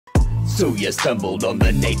So you stumbled on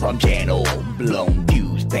the Napalm channel, blown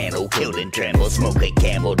views panel, killed and tremble, smoke a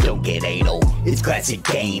camel, don't get anal. It's classic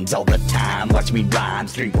games all the time, watch me rhyme,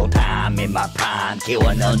 stream full time in my prime,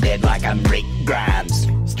 killing undead like I'm Rick Grimes.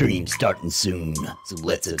 Stream starting soon, so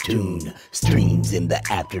let's attune. Streams in the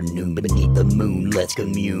afternoon beneath the moon, let's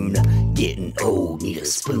commune. Getting old, need a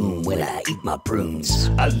spoon when I eat my prunes.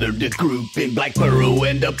 I learned to group in Black Burrow,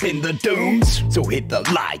 end up in the dunes. So hit the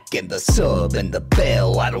like and the sub and the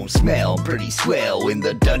bell. I don't smell pretty swell in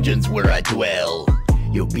the dungeons where I dwell.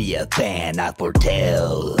 You'll be a fan, I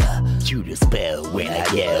foretell. Shoot a spell when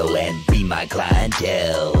I yell and be my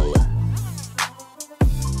clientele.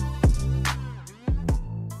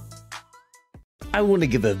 I want to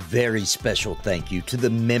give a very special thank you to the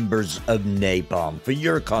members of NAPALM for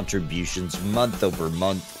your contributions month over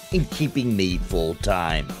month in keeping me full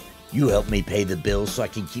time. You help me pay the bills so I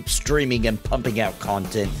can keep streaming and pumping out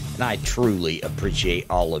content, and I truly appreciate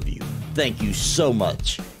all of you. Thank you so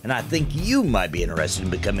much, and I think you might be interested in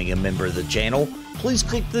becoming a member of the channel. Please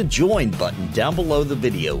click the join button down below the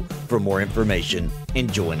video for more information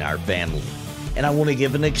and join our family. And I want to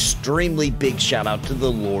give an extremely big shout out to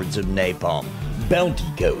the Lords of Napalm. Bounty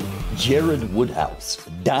Code, Jared Woodhouse,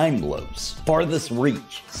 Dimlos, Farthest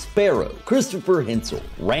Reach, Sparrow, Christopher Hensel,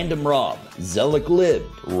 Random Rob, Zelik Lived,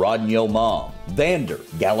 Rodney Mom, Vander,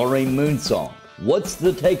 Galerain Moonsong, What's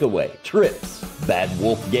the Takeaway, Trips, Bad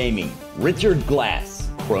Wolf Gaming, Richard Glass,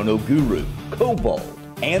 Chrono Guru, Cobalt,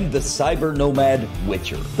 and the Cyber Nomad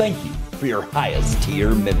Witcher. Thank you for your highest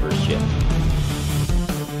tier membership.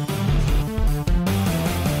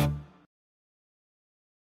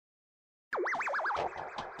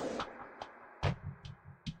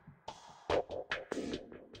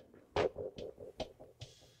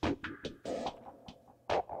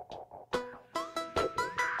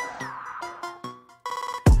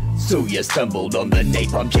 So you stumbled on the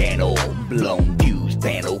Napalm channel, blown views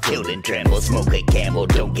panel, killed and tremble, smoke a camel,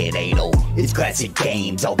 don't get anal. It's classic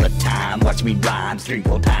games all the time, watch me rhyme, stream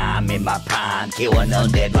full time in my prime, killing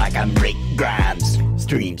undead like I'm Rick Grimes.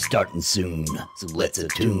 Stream starting soon, so let's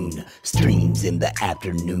attune. Streams in the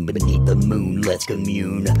afternoon beneath the moon, let's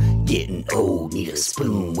commune. Getting old, need a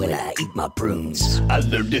spoon when I eat my prunes. I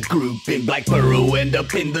learned to group in Black Burrow, end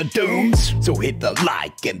up in the dunes. So hit the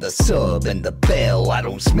like and the sub and the bell. I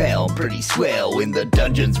don't smell pretty swell in the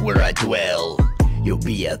dungeons where I dwell. You'll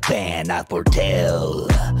be a fan, I foretell.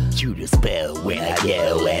 Shoot a spell when I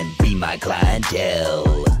yell and be my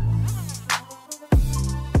clientele.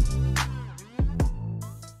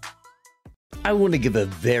 I want to give a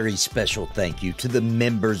very special thank you to the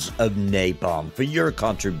members of NAPALM for your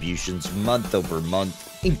contributions month over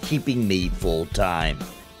month in keeping me full time.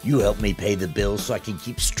 You help me pay the bills so I can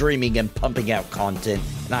keep streaming and pumping out content,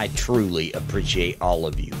 and I truly appreciate all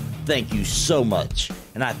of you. Thank you so much,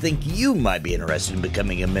 and I think you might be interested in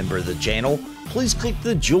becoming a member of the channel. Please click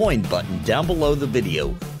the join button down below the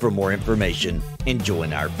video for more information and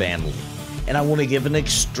join our family. And I want to give an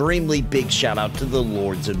extremely big shout out to the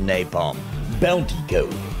Lords of Napalm. Bounty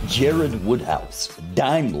Code, Jared Woodhouse,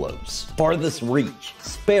 Dimlos, Farthest Reach,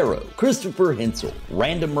 Sparrow, Christopher Hensel,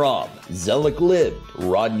 Random Rob, Zelik Lived,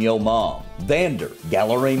 Rodney Mom, Vander,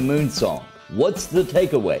 Galerain Moonsong, What's the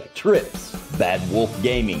Takeaway, Trips, Bad Wolf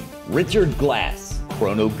Gaming, Richard Glass,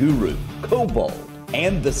 Chrono Guru, Cobalt,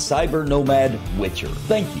 and the Cyber Nomad Witcher.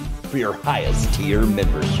 Thank you for your highest tier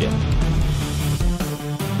membership.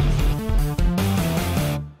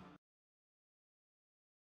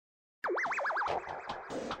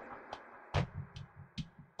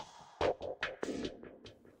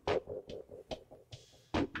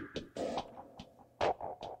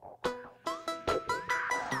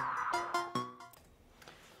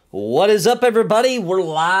 What is up, everybody? We're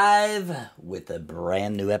live with a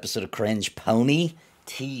brand new episode of CringePony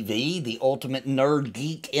TV, the ultimate nerd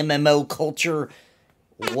geek MMO culture,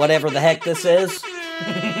 whatever the heck this is.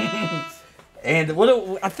 And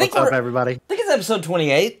I think what's up, everybody? I think it's episode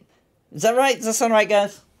 28. Is that right? Does that sound right,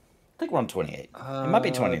 guys? I think we're on 28. It might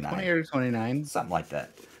be 29. 20 or 29. Something like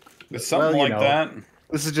that. It's something like that.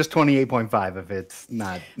 This is just 28.5 if it's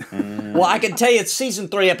not. Well, I can tell you it's season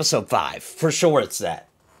 3, episode 5. For sure it's that.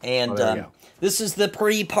 And this is the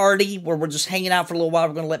pre-party where we're just hanging out for a little while.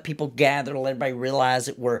 We're going to let people gather, let everybody realize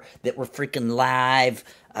that we're freaking live.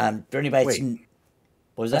 For anybody,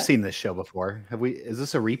 what was that? I've seen this show before. Have we? Is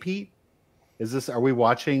this a repeat? Are we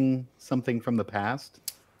watching something from the past?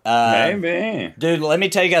 Maybe. Dude, let me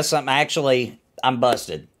tell you guys something. Actually, I'm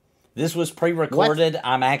busted. This was pre-recorded. What?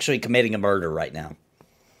 I'm actually committing a murder right now.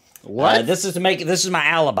 What? This is my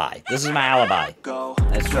alibi. This is my alibi. Go.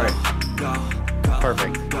 That's right. Go.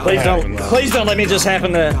 Perfect. Please don't let me just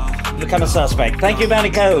happen to Become a suspect. Thank you, Bounty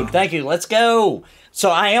Code. Thank you. Let's go. So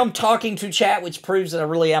I am talking to chat, which proves that I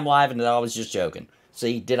really am live and that I was just joking.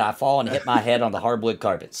 See, did I fall and hit my head on the hardwood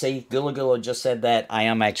carpet? See, Gula Gula just said that. I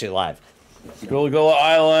am actually live. Gula Gula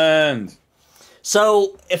Island.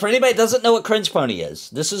 So, if anybody doesn't know what CringePony is,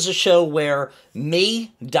 this is a show where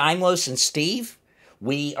me, Daimlos, and Steve,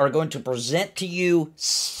 we are going to present to you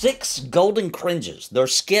 6 golden cringes. They're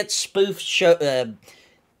skits, spoof show.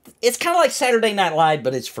 It's kind of like Saturday Night Live,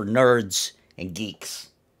 but it's for nerds and geeks.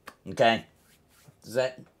 Okay? Is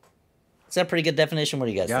that a pretty good definition? What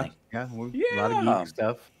do you guys think? Yeah, a lot of geek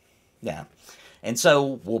stuff. Yeah. And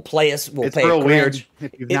so we'll play us. It's real weird.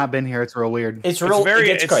 If you've not been here, it's real weird. It's real.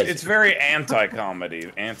 It's very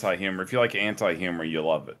anti-comedy, anti-humor. If you like anti-humor, you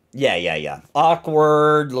love it. Yeah.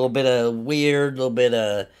 Awkward, a little bit of weird, a little bit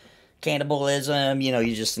of cannibalism. You know,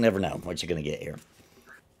 you just never know what you're gonna get here.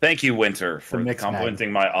 Thank you, Winter, for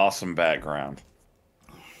complimenting my awesome background.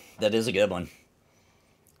 That is a good one.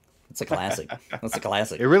 It's a classic. That's a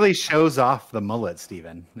classic. It really shows off the mullet,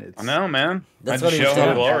 Steven. I know, man. That's what show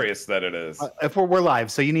how glorious that it is. If we're live,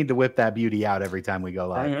 so you need to whip that beauty out every time we go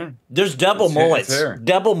live. Mm-hmm. There's double mullets.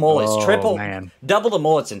 Double mullets. Triple. Man. Double the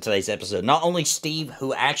mullets in today's episode. Not only Steve,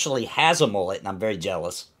 who actually has a mullet, and I'm very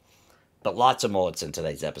jealous, but lots of mullets in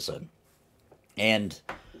today's episode. And,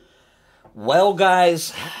 well,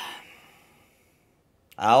 guys,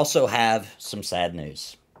 I also have some sad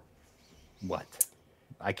news. What?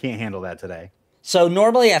 I can't handle that today. So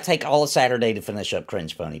normally I take all of Saturday to finish up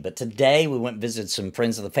CringePony, but today we went and visited some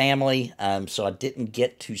friends of the family, so I didn't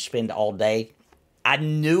get to spend all day. I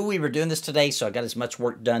knew we were doing this today, so I got as much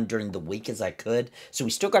work done during the week as I could. So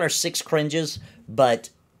we still got our 6 cringes,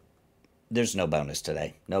 but there's no bonus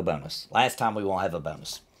today. No bonus. Last time we won't have a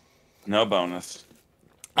bonus. No bonus.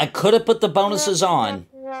 I could have put the bonuses on.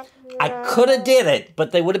 I could have did it,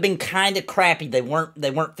 but they would have been kind of crappy. They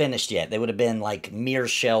weren't finished yet. They would have been like mere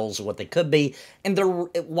shells of what they could be. And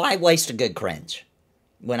why waste a good cringe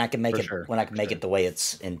when I can make it the way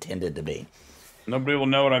it's intended to be? Nobody will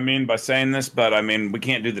know what I mean by saying this, but I mean we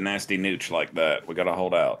can't do the nasty nooch like that. We got to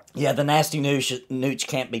hold out. Yeah, the nasty nooch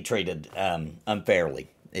can't be treated unfairly.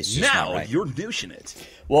 It's just now not right. You're douching it.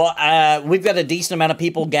 Well, we've got a decent amount of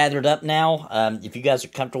people gathered up now. If you guys are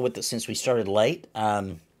comfortable with it, since we started late,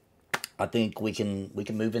 I think we can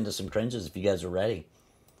move into some cringes if you guys are ready.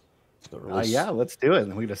 Yeah, let's do it.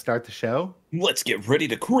 We're gonna start the show. Let's get ready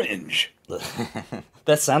to cringe.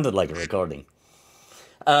 That sounded like a recording.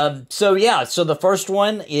 So the first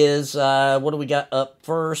one is what do we got up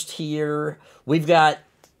first here? We've got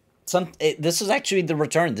this is actually the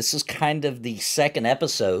return. This is kind of the second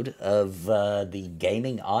episode of the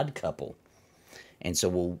Gaming Odd Couple, and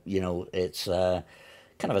so it's kind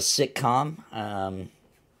of a sitcom.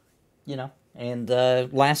 And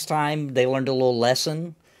last time they learned a little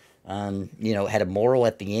lesson. Had a moral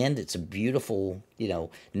at the end. It's a beautiful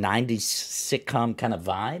 90s sitcom kind of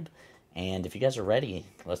vibe. And if you guys are ready,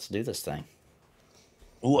 let's do this thing.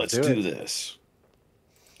 Let's do this.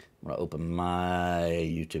 I'm going to open my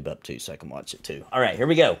YouTube up too so I can watch it too. All right, here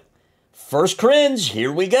we go. First cringe,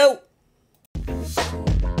 here we go.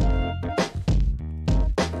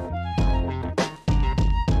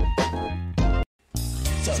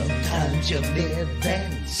 Sometimes you live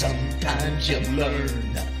and sometimes you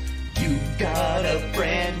learn. You got a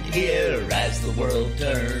friend here as the world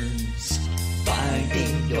turns.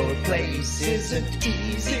 Finding your place isn't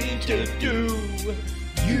easy to do.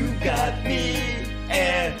 You got me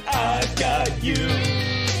and I've got you.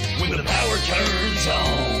 When the power turns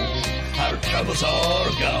on, our troubles are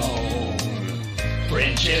gone.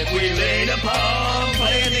 Friendship we laid upon,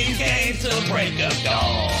 playing these games till break of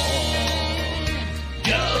dawn.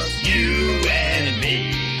 Just you and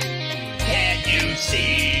me, can't you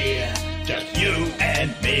see? Just you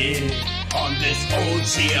and me on this old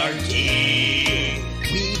CRT.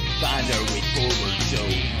 We find our way forward so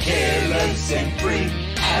careless and free.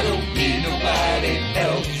 I don't need nobody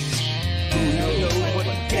else. Who knows what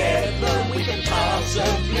together we can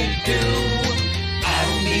possibly do? I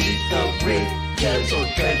don't need the riches or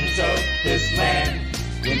treasures of this land,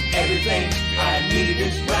 when everything I need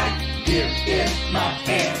is right here in my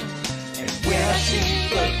hand. And when I see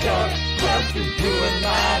the dark clouds to ruin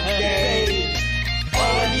my day,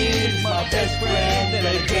 all I need is my best friend and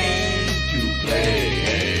a game to play.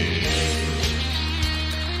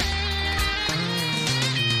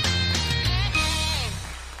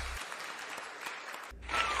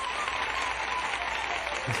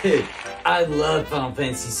 Dude, I love Final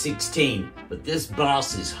Fantasy 16, but this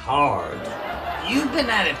boss is hard. You've been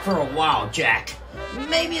at it for a while, Jack.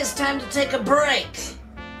 Maybe it's time to take a break.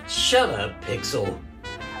 Shut up, Pixel.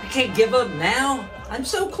 I can't give up now. I'm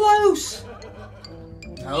so close.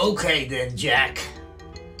 Okay then, Jack.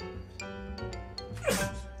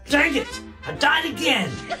 Dang it! I died again!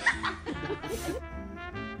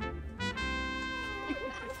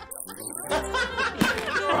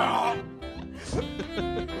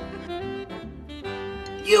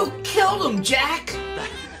 You killed him, Jack!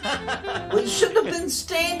 Well, you shouldn't have been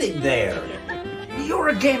standing there.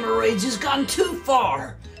 Your gamer rage has gone too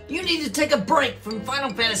far. You need to take a break from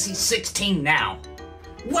Final Fantasy 16 now.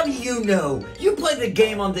 What do you know? You play the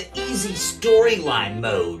game on the easy storyline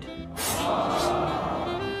mode.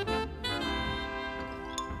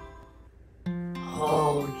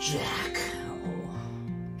 Oh, Jack.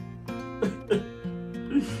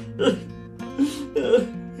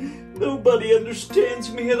 Nobody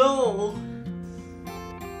understands me at all.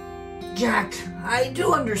 Jack, I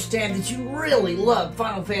do understand that you really love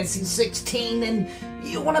Final Fantasy 16 and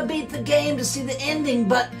you want to beat the game to see the ending,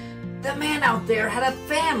 but the man out there had a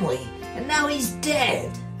family and now he's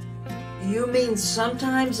dead. You mean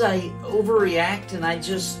sometimes I overreact and I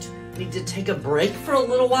just need to take a break for a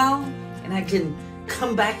little while and I can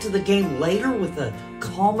come back to the game later with a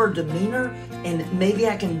calmer demeanor and maybe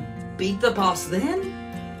I can beat the boss then?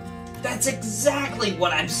 That's exactly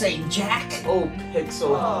what I'm saying, Jack. Oh,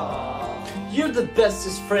 Pixel. Aww. You're the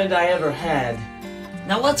bestest friend I ever had.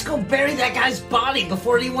 Now let's go bury that guy's body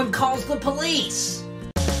before anyone calls the police.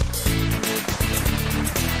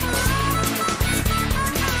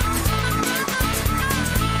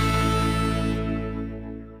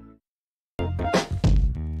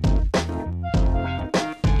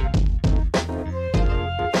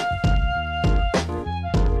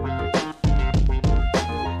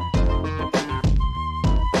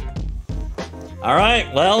 All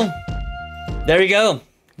right, well, there you go.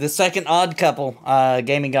 The second odd couple,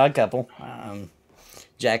 gaming odd couple.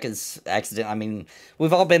 Jack is accident. I mean,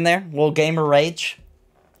 we've all been there. Little gamer rage.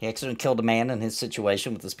 He accidentally killed a man in his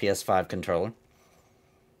situation with his PS5 controller.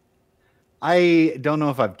 I don't know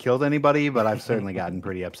if I've killed anybody, but I've certainly gotten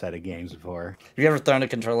pretty upset at games before. Have you ever thrown a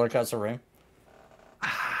controller across the room?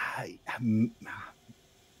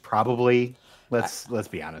 Probably. Let's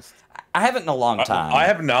be honest. I haven't in a long time. I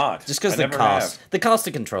have not. Just because the cost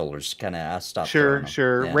of controllers kind of I stopped. Sure.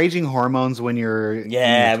 Yeah. Raging hormones when you're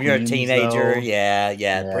when you're a teenager. Though. Yeah,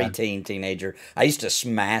 preteen teenager. I used to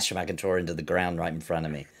smash my controller into the ground right in front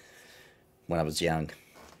of me when I was young.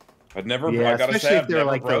 I've never. Yeah, I gotta especially say, if they're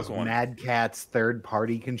like those Mad Catz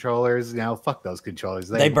third-party controllers. You know, fuck those controllers.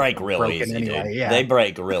 They break real easy, anyway. Dude. Yeah. They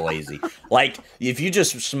break real easy. Like if you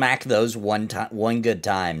just smack those one good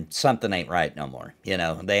time, something ain't right no more. You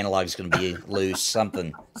know, the analog's gonna be loose.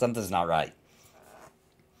 Something's not right.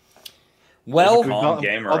 Well,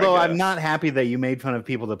 gamer, although I'm not happy that you made fun of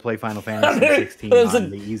people that play Final Fantasy 16 on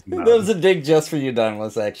the easy mode. That was a dig just for you,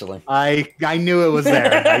 Douglas, actually. I knew it was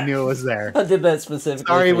there. I knew it was there. I did that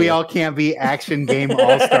specifically. Sorry, we all can't be action game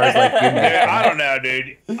all-stars like you. Yeah, I don't know,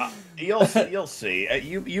 dude. You'll see.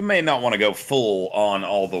 You may not want to go full on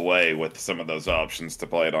all the way with some of those options to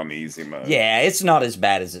play it on easy mode. Yeah, it's not as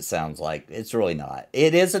bad as it sounds like. It's really not.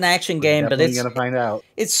 It is an action game, but it's gonna find out.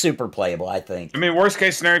 It's super playable, I think. I mean, worst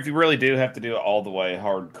case scenario, if you really do have to do it all the way,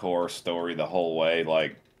 hardcore story the whole way,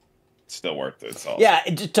 like, it's still worth it. So. Yeah,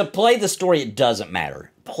 to play the story, it doesn't matter.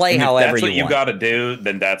 Play however you want. That's what you got to do.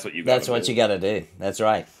 Then that's what you got. That's what you got to do. That's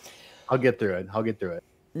right. I'll get through it.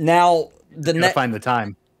 Now find the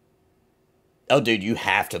time. Oh, dude, you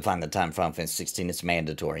have to find the time for Final Fantasy 16. It's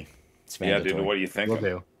mandatory. Yeah, dude, what do you think? We'll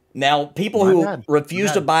do. Now, people who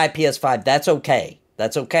refuse to buy a PS5, that's okay.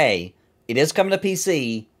 That's okay. It is coming to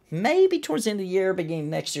PC. Maybe towards the end of the year, beginning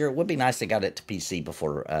of next year. It would be nice to get it to PC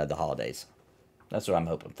before the holidays. That's what I'm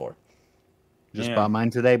hoping for. Just bought mine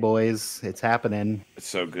today, boys. It's happening. It's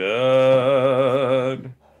so good.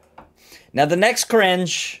 Now, the next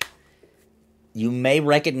cringe, you may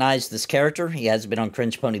recognize this character. He has been on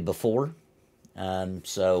CringePony before.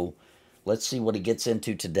 So let's see what he gets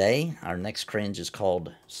into today. Our next cringe is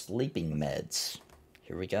called Sleeping Meds.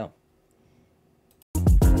 Here we go.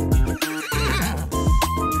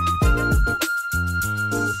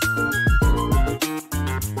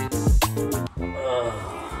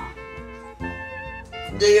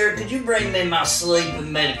 Dear, could you bring me my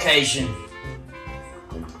sleeping medication?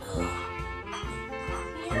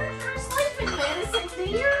 Here for sleeping medicine,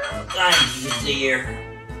 dear. Thank you, dear.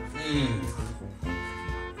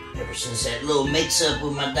 Ever since that little mix-up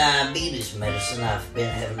with my diabetes medicine, I've been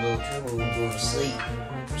having a little trouble going to sleep.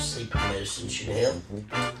 Sleeping medicine should help.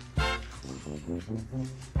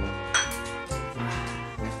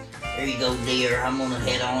 There you go, dear. I'm gonna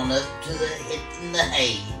head on up to the hitting the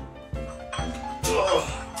hay.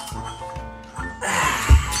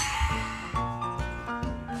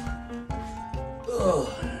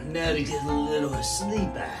 Now to get a little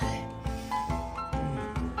sleepy.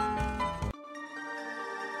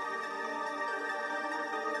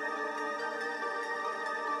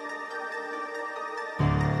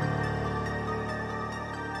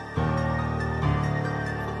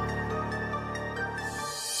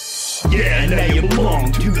 Yeah, now you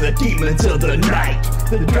belong to the demons of the night.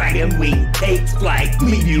 The dragon wing takes flight,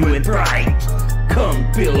 leave you in fright.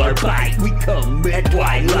 Come feel our bite, we come at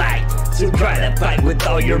twilight. So try to fight with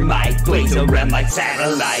all your might, blaze around like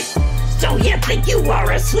satellite. So you think you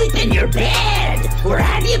are asleep in your bed? Or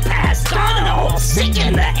have you passed on all sick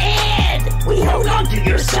in the head? We hold on to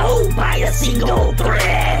your soul by a single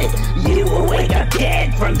thread. You will wake up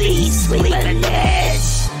dead from these sleeping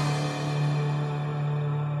heads.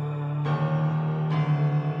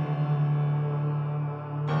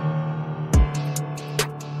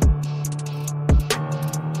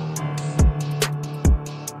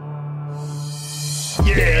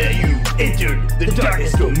 Yeah, you entered the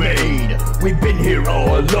darkest domain. We've been here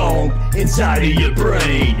all along, inside of your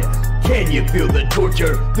brain. Can you feel the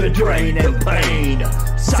torture, the drain and pain?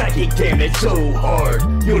 Psychic damage so hard,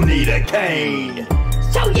 you'll need a cane.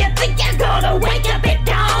 So you think you're gonna wake up at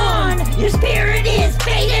dawn? Your spirit is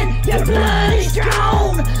fading, your blood is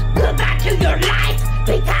drawn. Goodbye to your life,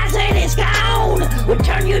 because it is gone. We'll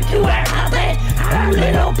turn you to our puppet, our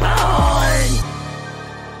little pawn.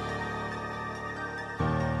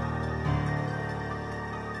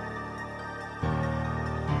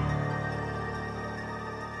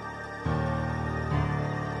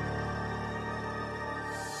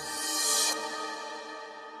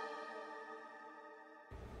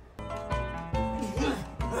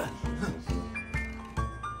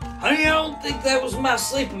 Honey, I don't think that was my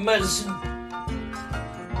sleeping medicine.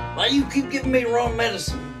 Why you keep giving me wrong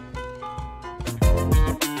medicine?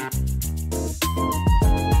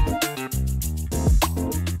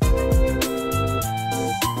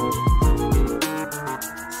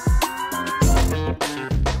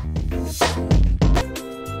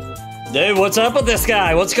 Dude, what's up with this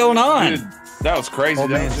guy? What's going on? Dude, that was crazy. Oh,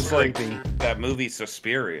 That man, was just like creepy. that movie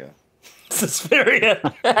Suspiria. Suspiria.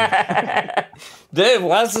 Dude,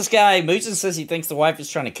 why is this guy? Mucin says he thinks the wife is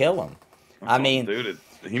trying to kill him. I mean, dude,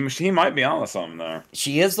 he might be on to something there.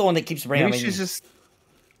 she is the one that keeps bringing. Maybe she's just.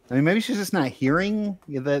 I mean, maybe she's just not hearing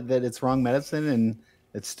that it's wrong medicine, and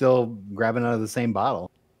it's still grabbing out of the same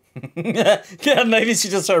bottle. Yeah, maybe she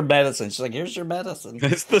just heard medicine. She's like, "Here's your medicine."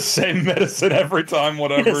 It's the same medicine every time,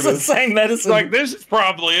 whatever It's it the is. same medicine. Like, this is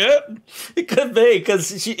probably it. It could be,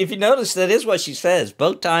 because if you notice, that is what she says.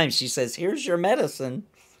 Both times she says, "Here's your medicine.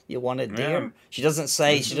 You want it, dear?" Yeah. She doesn't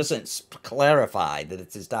say, she doesn't clarify that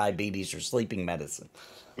it's his diabetes or sleeping medicine.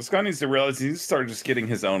 This guy needs to realize he needs to start just getting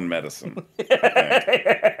his own medicine. He Or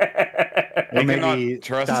cannot maybe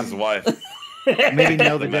trust stop- his wife. Maybe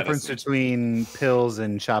know the The difference medicine. between pills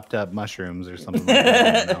and chopped up mushrooms or something like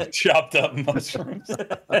that. I don't know. Chopped up mushrooms.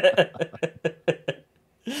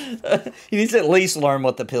 He needs to at least learn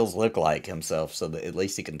what the pills look like himself, so that at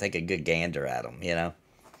least he can take a good gander at them, you know?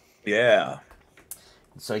 Yeah.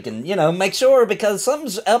 So he can, make sure, because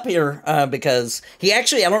something's up here, because he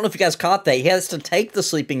actually, I don't know if you guys caught that, he has to take the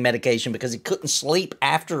sleeping medication because he couldn't sleep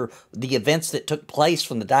after the events that took place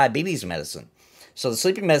from the diabetes medicine. So the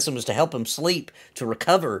sleeping medicine was to help him sleep, to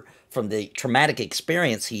recover from the traumatic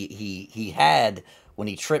experience he had when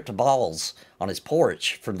he tripped balls on his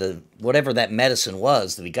porch from the whatever that medicine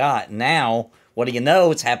was that he got. Now, what do you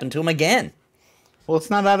know? It's happened to him again. Well, it's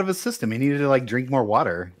not out of his system. He needed to drink more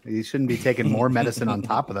water. He shouldn't be taking more medicine on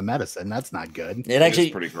top of the medicine. That's not good. It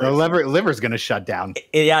actually, pretty The great. liver's going to shut down.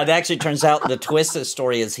 it actually turns out the twist of the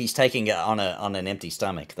story is he's taking it on an empty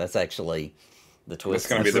stomach. That's actually the twist.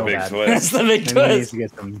 That's going to be the so big bad. That's twist. the big Maybe he needs twist. to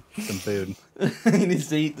get some food. He needs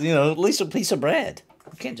to eat, at least a piece of bread.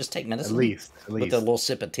 You can't just take medicine. At least. With a little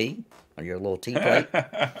sip of tea or your little tea plate.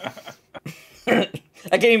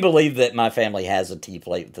 I can't even believe that my family has a tea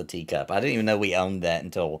plate with a teacup. I didn't even know we owned that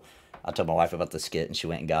until I told my wife about the skit and she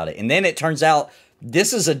went and got it. And then it turns out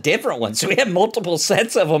this is a different one. So we have multiple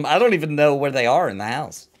sets of them. I don't even know where they are in the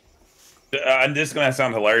house. And this is going to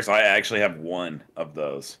sound hilarious. I actually have one of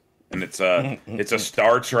those. And it's a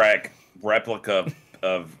Star Trek replica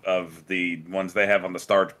of the ones they have on the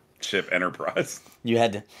Starship Enterprise. You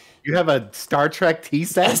had to... You have a Star Trek tea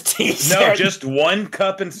set? No, just one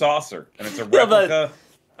cup and saucer. And it's a replica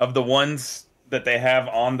of the ones that they have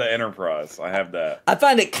on the Enterprise. I have that. I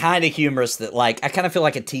find it kind of humorous that, I kind of feel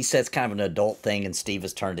like a tea set's kind of an adult thing, and Steve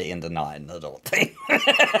has turned it into not an adult thing.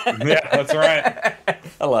 Yeah, that's right.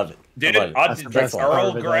 I love it. Dude, I love it. I That's the did best part Earl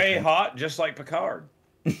of it, I Grey think. hot, just like Picard.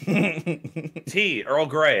 Tea, Earl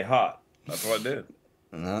Grey hot. That's what I did.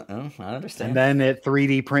 I understand. And then it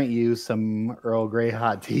 3D print you some Earl Grey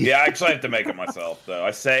hot tea. Yeah, I actually have to make it myself, though.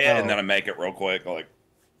 I say it, and then I make it real quick. Like,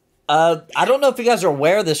 I don't know if you guys are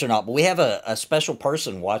aware of this or not, but we have a special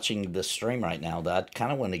person watching the stream right now that I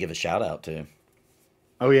kind of want to give a shout out to.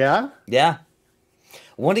 Oh, yeah? Yeah. I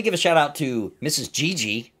want to give a shout out to Mrs.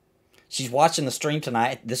 Gigi. She's watching the stream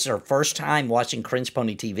tonight. This is her first time watching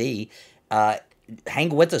CringePony TV. Hang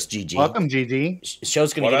with us, Gigi. Welcome, Gigi.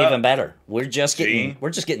 Show's going to get even better. We're just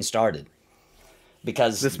getting started.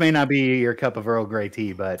 Because this may not be your cup of Earl Grey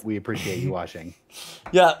tea, but we appreciate you watching.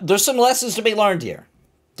 Yeah, there's some lessons to be learned here.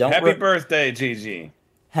 Happy birthday, Gigi.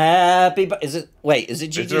 Is it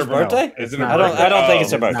Gigi's birthday? Is it I don't think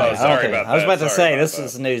it's her birthday. No, sorry about that. I was about to say, this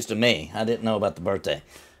is news to me. I didn't know about the birthday.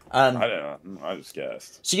 I don't know. I just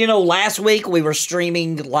guessed. So, last week we were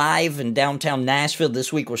streaming live in downtown Nashville.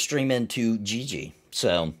 This week we're streaming to Gigi.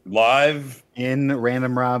 So live in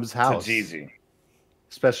Random Rob's house. To Gigi.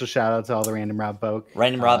 Special shout out to all the Random Rob folk.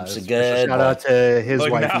 Random Rob's a good. Shout out to his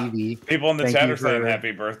wife Evie. People in the chat are saying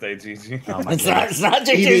happy birthday, Gigi. Oh it's not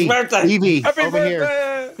Gigi's birthday. Evie, happy over birthday.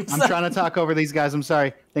 Here. I'm trying to talk over these guys. I'm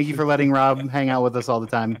sorry. Thank you for letting Rob hang out with us all the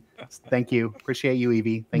time. Thank you. Appreciate you,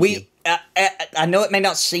 Evie. Thank you. I know it may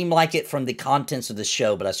not seem like it from the contents of the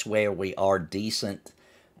show, but I swear we are decent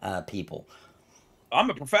people. I'm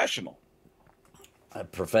a professional. A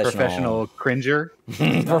professional cringer.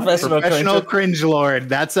 professional cringe lord.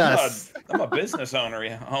 That's us. I'm a business owner,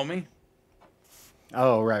 homie.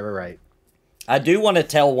 Oh, right. I do want to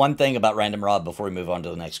tell one thing about Random Rob before we move on to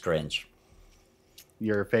the next cringe.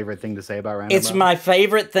 Your favorite thing to say about Random Rob? It's my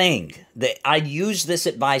favorite thing. That I use this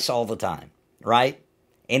advice all the time, right?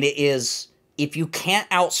 And it is, if you can't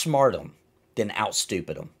outsmart them, then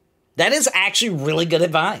outstupid them. That is actually really good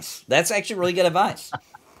advice. That's actually really good advice.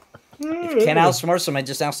 If you can't outsmart somebody,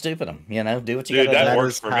 just outstupid them. Do what you got to do. That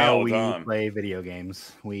works for me all the time. We play video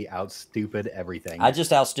games. We outstupid everything. I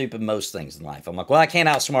just outstupid most things in life. I'm like, well, I can't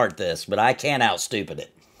outsmart this, but I can outstupid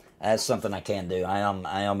it. That's something I can do. I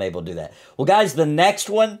am able to do that. Well, guys, the next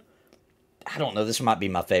one, I don't know. This might be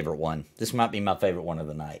my favorite one. This might be my favorite one of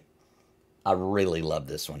the night. I really love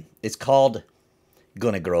this one. It's called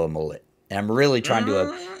 "Gonna Grow a Mullet," and I'm really trying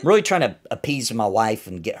to appease my wife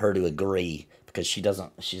and get her to agree. Because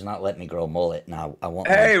she's not letting me grow a mullet, and I want.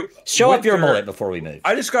 Hey, show up your mullet before we move.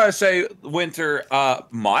 I just gotta say, Winter,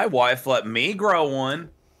 my wife let me grow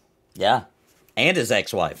one. Yeah, and his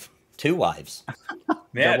ex-wife, 2 wives.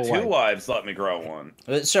 Yeah, 2 wives let me grow one.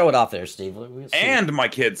 Let's show it off there, Steve. And my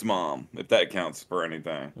kid's mom, if that counts for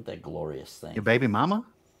anything. Look at that glorious thing. Your baby mama.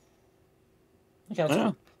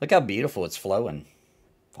 Look how beautiful it's flowing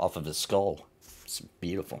off of his skull. It's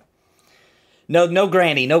beautiful. No,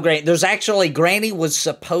 Granny. There's actually, Granny was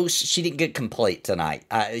supposed, she didn't get complete tonight.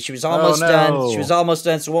 She was almost done. She was almost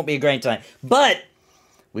done, so it won't be a Granny tonight. But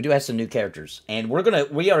we do have some new characters. And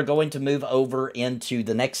we are going to move over into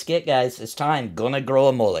the next skit, guys. It's time. Gonna grow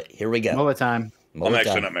a mullet. Here we go. Mullet time. I'm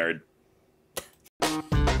actually not married.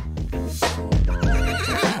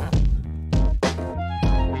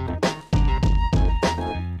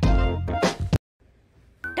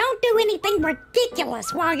 Don't do anything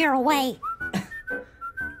ridiculous while you're away.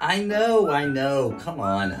 I know. Come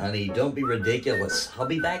on, honey. Don't be ridiculous. I'll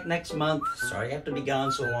be back next month. Sorry I have to be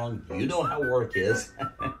gone so long. You know how work is.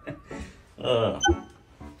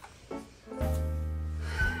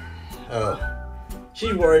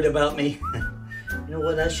 She's worried about me. You know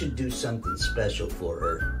what? I should do something special for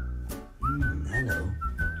her. I know.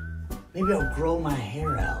 Maybe I'll grow my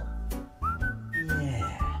hair out.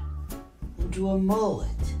 Yeah. I'll do a mullet.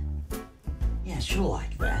 Yeah, she'll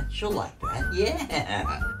like that.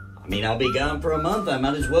 Yeah. I mean, I'll be gone for a month. I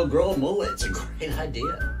might as well grow a mullet. It's a great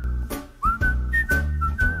idea.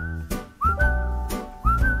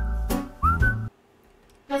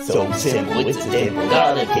 So simple, it's a dimple,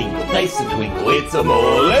 got a tinkle, place a twinkle, it's a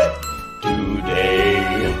mullet.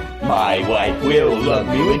 Today, my wife will love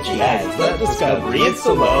me when she has the discovery. It's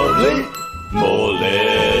so lovely.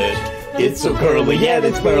 Mullet. It's so curly and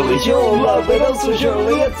it's burly. She'll love it oh so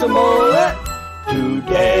surely. It's a mullet.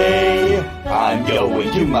 Today, I'm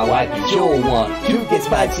going to my wife and she'll want to get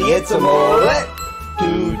spicy. It's a mullet.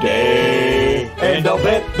 Today, and I'll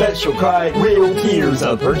bet that she'll cry real tears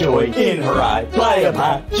of her joy in her eye. Fly up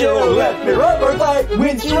high, she'll let me rub her thigh.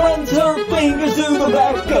 When she runs her fingers through the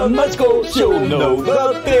back of my skull, she'll know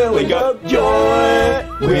the feeling of joy.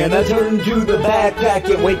 When I turn to the back, I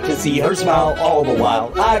can't wait to see her smile. All the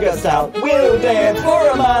while, I gust out, we'll dance for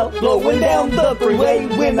a mile. Blowing down the freeway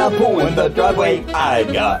when I pull in the driveway.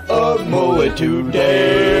 I've got a mullet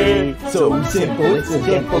today. So simple, it's a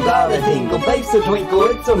dimple, got a tinkle, face a twinkle,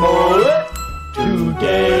 it's a mullet.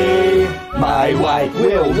 Today, my wife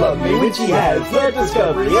will love me when she has the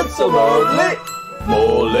discovery. It's so lovely.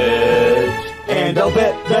 Mullet. And I'll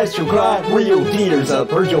bet that she'll cry real tears of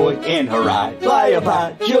her joy in her eye. Fly a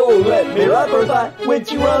pie, she'll let me rub her thigh. When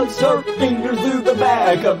she runs her fingers through the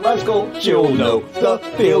back of my skull, she'll know the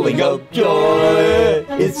feeling of joy.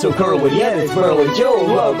 It's so curly and it's burly, she'll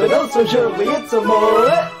love it oh so surely. It's a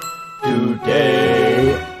mullet.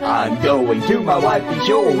 Today, I'm going to my wife and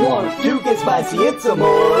she'll want to get spicy. It's a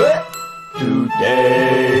mullet.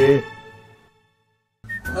 Today.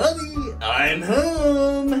 Honey, I'm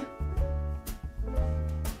home.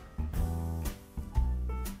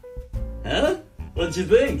 Huh? What'd you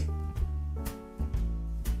think?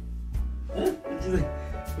 Huh?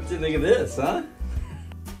 What'd you think of this, huh?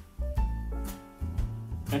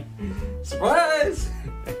 Surprise!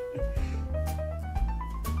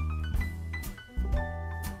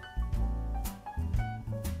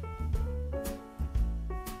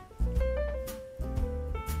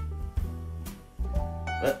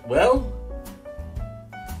 Well?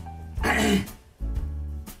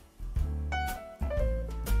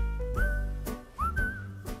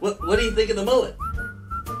 What do you think of the mullet?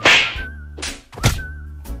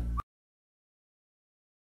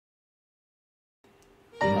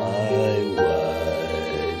 My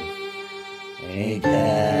wife ain't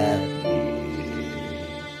happy.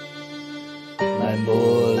 My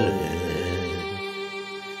mullet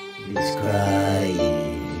is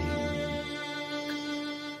crying.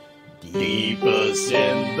 Deepest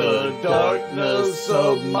in the darkness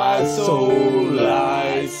of my soul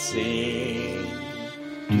I sing.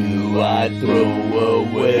 Do I throw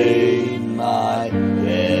away my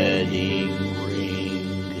wedding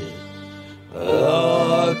ring?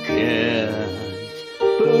 I can't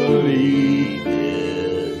believe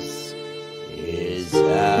this is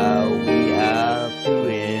how we have to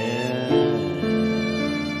end.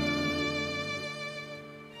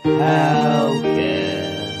 How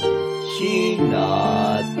can she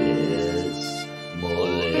not this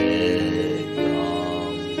mullet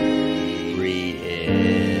comprehend?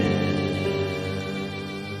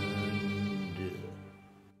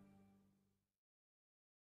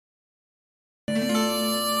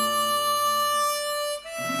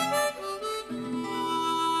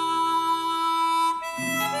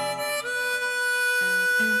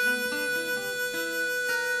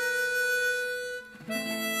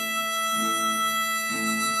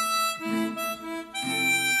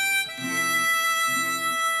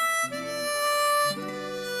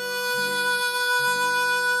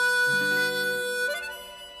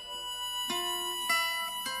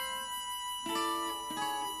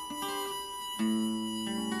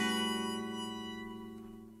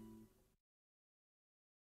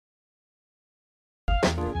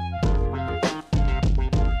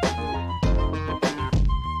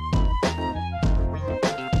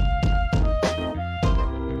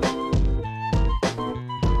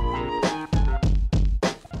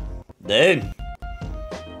 Dude.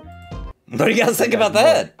 What do you guys think about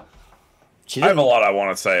that? I have a lot I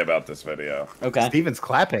want to say about this video. Okay. Steven's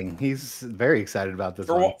clapping. He's very excited about this.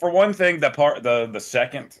 For one thing, the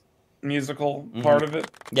second musical part of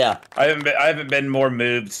it. Yeah. I haven't been more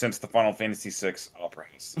moved since the Final Fantasy VI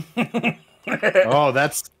operas. Oh,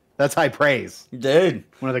 that's high praise. Dude.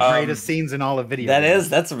 One of the greatest scenes in all of video.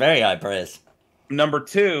 That's very high praise. Number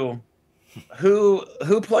two, who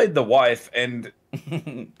played the wife, and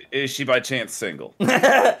is she by chance single?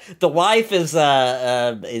 The wife is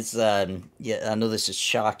yeah, I know this is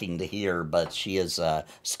shocking to hear, but she is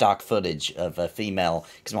stock footage of a female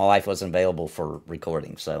because my wife wasn't available for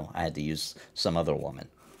recording, so I had to use some other woman.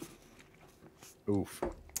 Oof.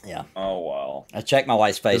 Yeah. Oh wow. I checked my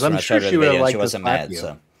wife's face when I showed her the video. She wasn't mad.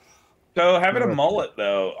 So having a mullet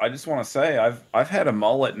though, I just want to say I've had a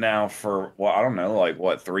mullet now for I don't know, like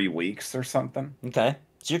what, 3 weeks or something. Okay.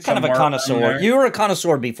 So you're kind of a connoisseur. You were a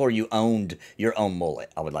connoisseur before you owned your own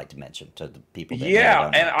mullet. I would like to mention to the people.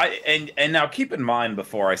 That and now keep in mind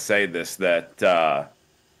before I say this that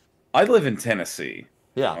I live in Tennessee.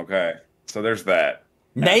 Yeah. Okay. So there's that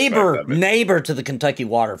neighbor to the Kentucky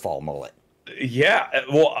waterfall mullet. Yeah.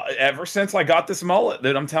 Well, ever since I got this mullet,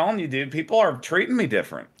 dude, I'm telling you, dude, people are treating me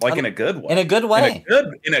different, like in a good way. In a good way.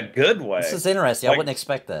 In a good way. This is interesting. Like, I wouldn't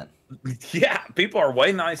expect that. Yeah, people are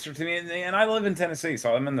way nicer to me, and I live in Tennessee,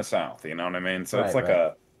 so I'm in the South. You know what I mean? So it's like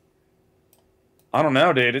I don't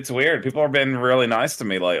know, dude. It's weird. People have been really nice to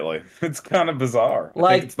me lately. It's kind of bizarre.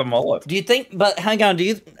 I think it's the mullet. Do you think? But hang on.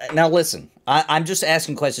 Now listen. I'm just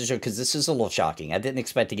asking questions here because this is a little shocking. I didn't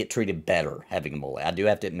expect to get treated better having a mullet. I do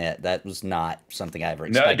have to admit that was not something I ever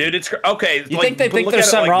expected. No, dude, it's okay. You think they think there's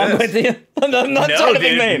something wrong with you? I'm not trying to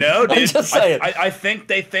be mean. No, dude. I'm just saying. I think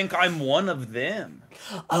they think I'm one of them.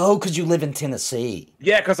 Oh, because you live in Tennessee.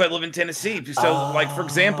 Yeah, because I live in Tennessee. So, like, for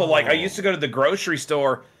example, like I used to go to the grocery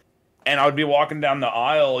store, and I would be walking down the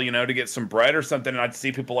aisle, you know, to get some bread or something, and I'd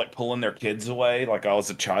see people like pulling their kids away, like I was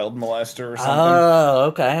a child molester or something. Oh,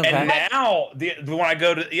 okay. And now, when I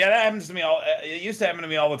go to, that happens to me all. It used to happen to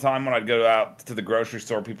me all the time when I'd go out to the grocery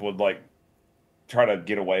store. People would like try to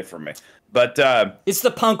get away from me, but it's the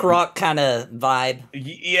punk rock kind of vibe.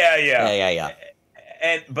 Yeah.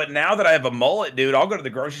 But now that I have a mullet, dude, I'll go to the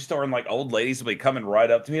grocery store and like old ladies will be coming right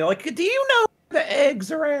up to me like, "Do you know where the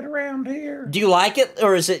eggs are at around here?" Do you like it,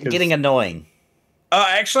 or is it getting annoying?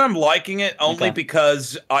 Actually, I'm liking it only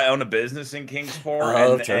because I own a business in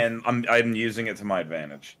Kingsport, and I'm using it to my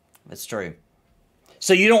advantage. That's true.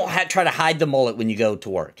 So you don't try to hide the mullet when you go to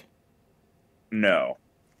work? No.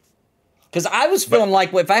 Because I was feeling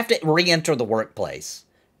like if I have to re-enter the workplace,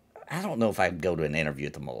 I don't know if I can go to an interview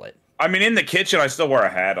with the mullet. I mean, in the kitchen, I still wear a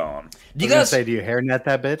hat on. Do you guys say, do you hairnet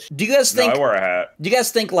that bitch? Do you guys think? No, I wear a hat. Do you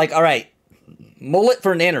guys think like, all right, mullet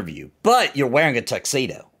for an interview, but you're wearing a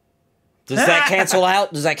tuxedo? Does that cancel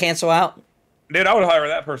out? Does that cancel out? Dude, I would hire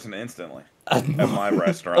that person instantly at my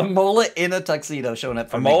restaurant. A mullet in a tuxedo showing up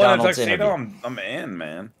for a McDonald's mullet in a tuxedo. interview. I'm in,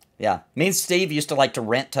 man. Yeah, me and Steve used to like to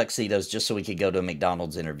rent tuxedos just so we could go to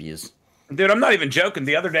McDonald's interviews. Dude, I'm not even joking.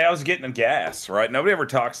 The other day I was getting gas, right? Nobody ever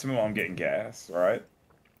talks to me while I'm getting gas, right?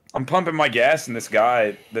 I'm pumping my gas, and this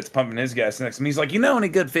guy that's pumping his gas next to me, he's like, "You know any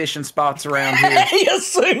good fishing spots around here?" He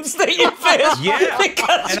assumes that you fish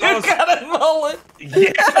because you got a mullet.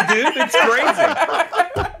 Yeah, dude, it's crazy.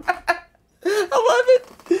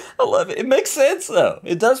 I love it. It makes sense, though.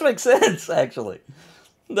 It does make sense, actually.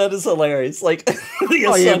 That is hilarious. Like, the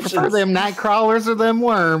assumptions. You prefer them night crawlers or them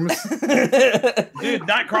worms? Dude,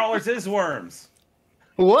 night crawlers is worms.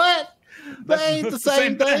 What? They ain't the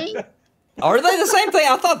same thing? Are they the same thing?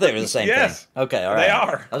 I thought they were the same thing. Okay, all right. They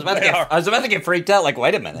are. I was about to get freaked out. Like,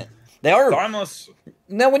 wait a minute. They are harmless.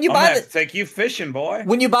 No, when you buy take you fishing, boy.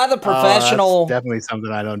 When you buy the professional, that's definitely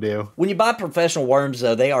something I don't do. When you buy professional worms,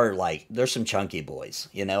 though, they are like they're some chunky boys.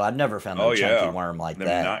 You know, I've never found a chunky worm like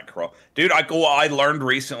that. Not crawl, dude. I learned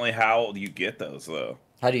recently how you get those though.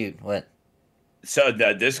 How do you what? So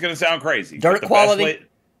this is gonna sound crazy. Dirt quality.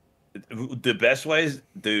 The best way is,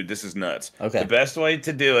 dude. This is nuts. Okay. The best way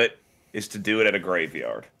to do it is to do it at a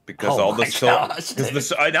graveyard because Oh all my the soil.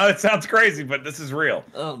 gosh, I know it sounds crazy, but this is real.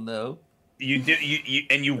 Oh no. You do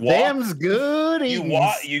and you walk. Them's good. You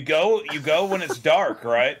walk. You go when it's dark,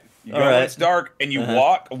 right? You go All right. when it's dark, and you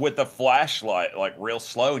walk with a flashlight, like real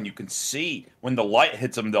slow, and you can see when the light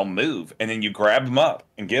hits them, they'll move, and then you grab them up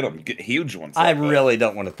and get them. You get huge ones. I like that. really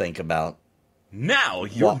don't want to think about. Now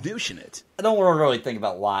you're douching it. I don't want to really think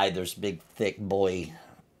about why there's big, thick boy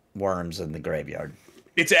worms in the graveyard.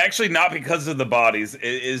 It's actually not because of the bodies. It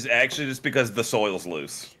is actually just because the soil's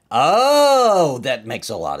loose. Oh, that makes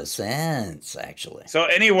a lot of sense, actually. So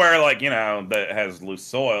anywhere like that has loose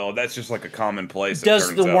soil, that's just like a common place.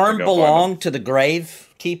 Does the worm belong to the grave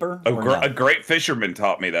keeper? A great fisherman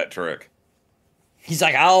taught me that trick. He's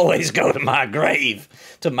like, I always go to my grave,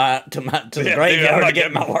 to the graveyard to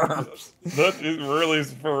get my worms. That is really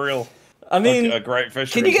for real. I mean, a great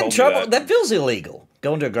fisherman. Can you get in trouble? That feels illegal.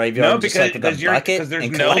 Going to a graveyard no, because there's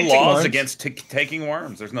no laws against taking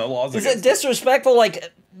worms. There's no laws. Is it disrespectful?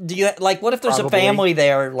 Like, do you what if there's a family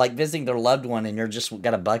there, like visiting their loved one, and you're just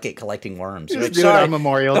got a bucket collecting worms? Just do it on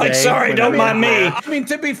Memorial Day. Sorry, don't mind me. I mean,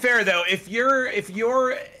 to be fair though, if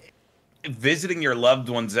you're visiting your loved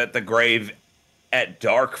ones at the grave at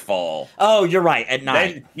darkfall, oh, you're right. At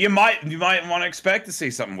night, then you might want to expect to see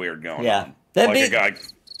something weird going on. That'd like be a guy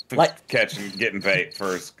getting bait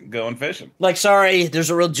for going fishing. Like, sorry, there's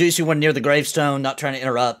a real juicy one near the gravestone. Not trying to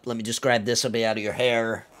interrupt. Let me just grab this. It'll be out of your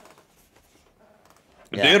hair.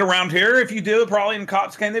 Yeah. Dude, around here, if you do it, probably in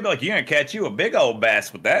Cops Cane, they'd be like, "You're gonna catch you a big old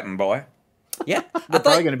bass with that one, boy." Yeah, they're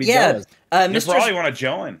probably gonna be jealous. You probably want to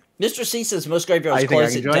join. Mr. C says most graveyards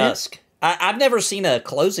close at dusk. I've never seen a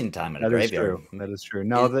closing time at a graveyard. That is true.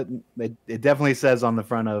 No, it definitely says on the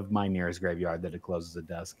front of my nearest graveyard that it closes at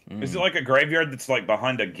dusk. Is it like a graveyard that's like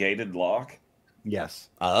behind a gated lock? Yes.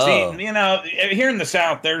 Oh. See, here in the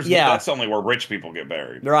South, that's only where rich people get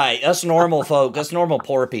buried. Right. Us normal folk, us normal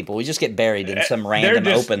poor people, we just get buried in some random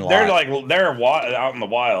open lot. They're out in the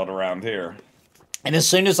wild around here. And as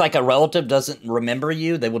soon as like a relative doesn't remember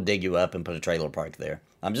you, they will dig you up and put a trailer park there.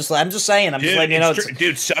 I'm just saying. I'm just letting you know.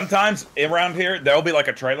 Dude, sometimes around here there'll be like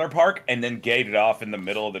a trailer park, and then gated off in the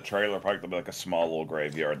middle of the trailer park, there'll be like a small little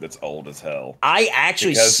graveyard that's old as hell. I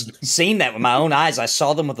actually seen that with my own eyes. I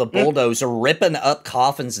saw them with a bulldozer ripping up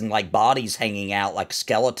coffins and like bodies hanging out like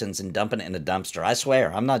skeletons and dumping it in a dumpster. I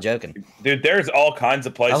swear, I'm not joking. Dude, there's all kinds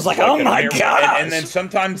of places. I was like, oh my god! And then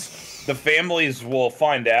sometimes the families will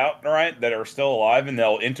find out, right, that are still alive, and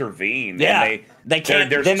they'll intervene. Yeah, and they can't.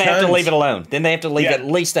 Then they have to leave it alone. Then they have to leave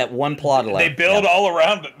at least that one plot alone. They build all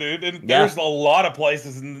around it, dude. And there's a lot of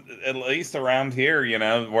places, at least around here, you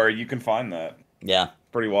know, where you can find that. Yeah.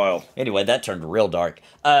 Pretty wild. Anyway, that turned real dark.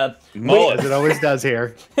 Mullet. It always does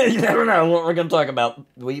here. You never know what we're going to talk about.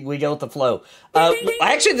 We go with the flow.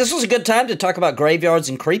 Actually, this was a good time to talk about graveyards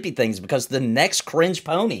and creepy things because the next Cringe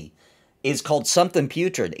Pony is called Something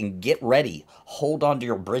Putrid. And get ready. Hold on to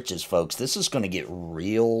your britches, folks. This is going to get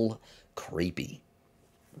real creepy.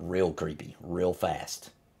 Real creepy. Real fast.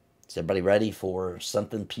 Is everybody ready for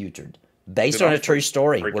Something Putrid? Based on a true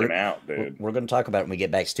story. We're going to talk about it when we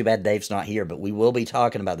get back. It's too bad Dave's not here, but we will be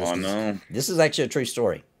talking about this. Oh, no. This is actually a true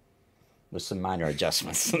story with some minor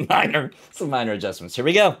adjustments. Some minor adjustments. Here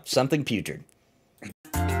we go. Something Putrid.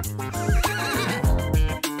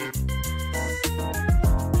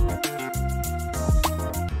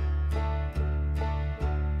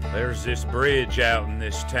 There's this bridge out in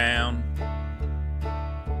this town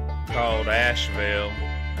called Asheville,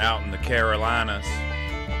 out in the Carolinas.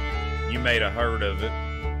 You may have heard of it.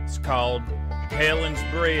 It's called Helen's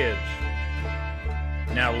Bridge.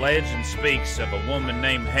 Now, legend speaks of a woman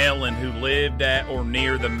named Helen who lived at or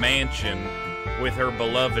near the mansion with her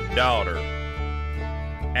beloved daughter.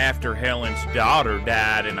 After Helen's daughter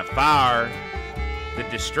died in a fire, the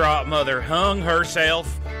distraught mother hung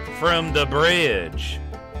herself from the bridge.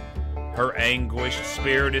 Her anguished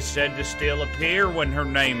spirit is said to still appear when her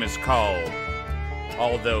name is called,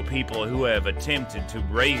 although people who have attempted to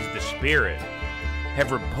raise the spirit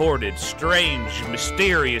have reported strange,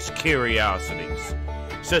 mysterious curiosities,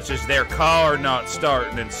 such as their car not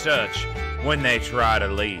starting and such when they try to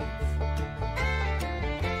leave.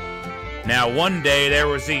 Now, one day there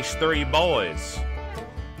was these three boys.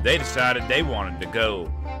 They decided they wanted to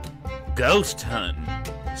go ghost hunting,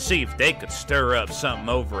 see if they could stir up something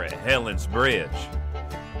over at Helen's Bridge.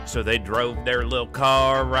 So they drove their little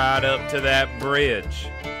car right up to that bridge,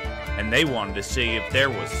 and they wanted to see if there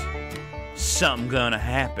was something gonna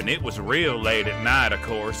happen. It was real late at night, of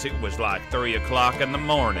course. It was like 3 o'clock in the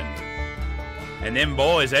morning. And them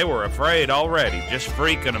boys, they were afraid already, just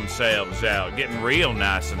freaking themselves out, getting real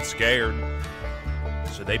nice and scared.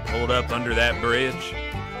 So they pulled up under that bridge,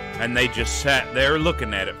 and they just sat there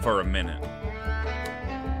looking at it for a minute.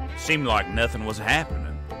 Seemed like nothing was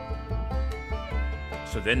happening.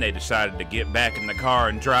 So then they decided to get back in the car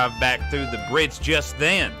and drive back through the bridge. Just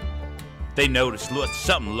then, they noticed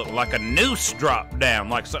something looked like a noose dropped down,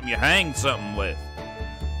 like something you hang something with.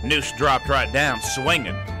 Noose dropped right down,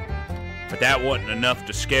 swinging. But that wasn't enough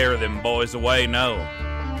to scare them boys away, no.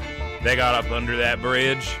 They got up under that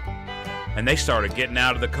bridge, and they started getting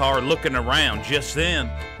out of the car, looking around. Just then,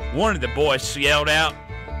 one of the boys yelled out,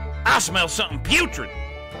 "I smell something putrid!"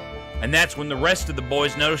 And that's when the rest of the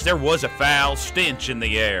boys noticed there was a foul stench in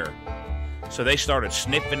the air. So they started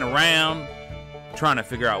sniffing around, trying to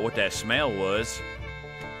figure out what that smell was.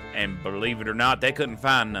 And believe it or not, they couldn't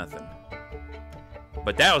find nothing.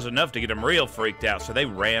 But that was enough to get them real freaked out. So they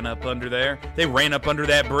ran up under there. They ran up under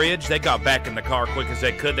that bridge. They got back in the car quick as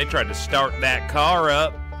they could. They tried to start that car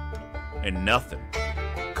up, and nothing.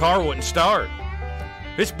 Car wouldn't start.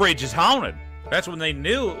 This bridge is haunted. That's when they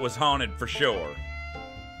knew it was haunted for sure.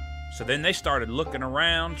 So then they started looking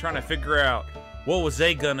around, trying to figure out what was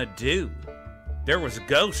they gonna do. There was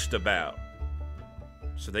ghosts about.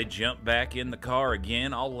 So they jumped back in the car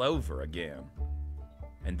again, all over again.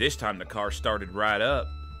 And this time the car started right up,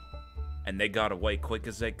 and they got away quick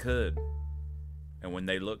as they could. And when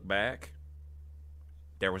they looked back,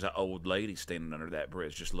 there was an old lady standing under that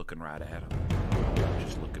bridge just looking right at them.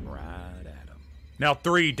 Just looking right at them. Now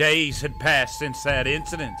 3 days had passed since that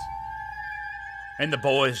incident. And the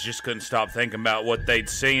boys just couldn't stop thinking about what they'd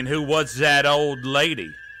seen. Who was that old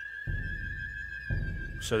lady?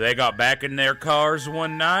 So they got back in their cars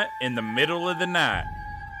one night in the middle of the night,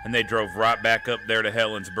 and they drove right back up there to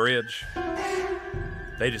Helen's Bridge.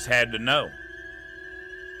 They just had to know.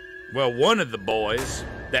 Well, one of the boys,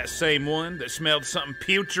 that same one that smelled something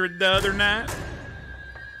putrid the other night,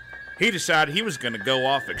 he decided he was going to go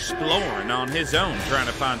off exploring on his own, trying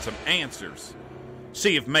to find some answers.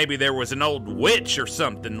 See if maybe there was an old witch or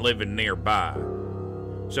something living nearby.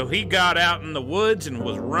 So he got out in the woods and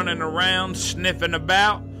was running around, sniffing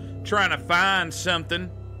about, trying to find something.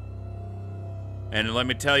 And let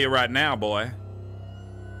me tell you right now, boy,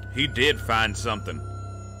 he did find something.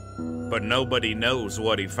 But nobody knows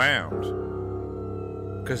what he found.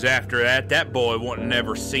 'Cause after that, that boy wasn't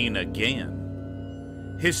never seen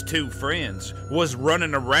again. His two friends was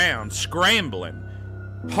running around, scrambling,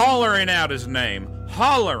 hollering out his name,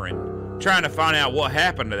 hollering, trying to find out what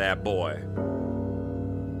happened to that boy.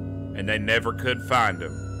 And they never could find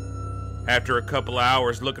him. After a couple of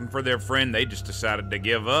hours looking for their friend, they just decided to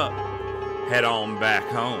give up, head on back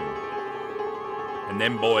home. And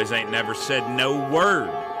them boys ain't never said no word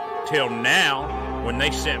till now when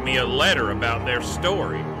they sent me a letter about their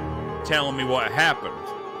story, telling me what happened.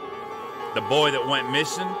 The boy that went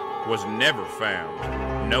missing was never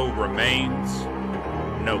found. No remains,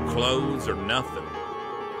 no clothes or nothing.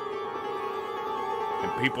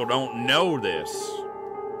 And people don't know this,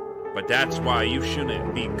 but that's why you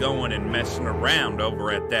shouldn't be going and messing around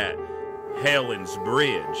over at that Helen's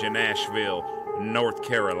Bridge in Asheville, North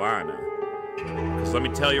Carolina. 'Cause let me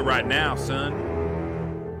tell you right now, son,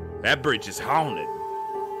 that bridge is haunted.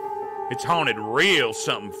 It's haunted real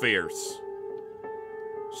something fierce.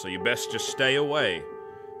 So you best just stay away,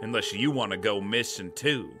 unless you want to go missing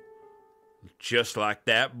too. Just like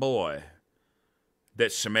that boy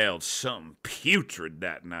that smelled something putrid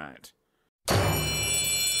that night.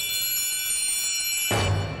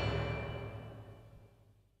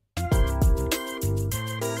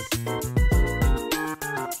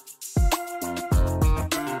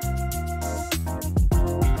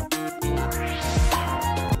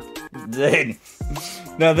 Dude,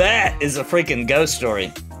 now that is a freaking ghost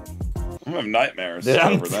story. I'm having nightmares. Dude,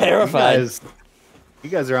 I'm over that. terrified. You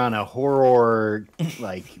guys are on a horror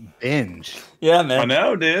like binge. Yeah, man. I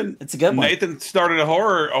know, dude. It's a good one. Nathan started a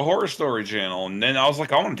horror story channel, and then I was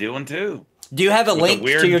like, I want to do one too. Do you have a With link a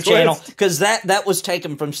weird to your twist. channel? Because that was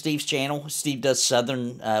taken from Steve's channel. Steve does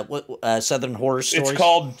Southern horror stories. It's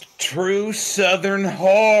called True Southern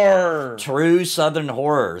Horror. True Southern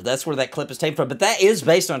Horror. That's where that clip is taken from. But that is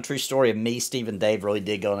based on a true story of me, Steve, and Dave really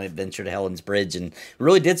did go on an adventure to Helen's Bridge and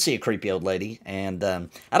really did see a creepy old lady. And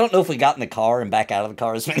I don't know if we got in the car and back out of the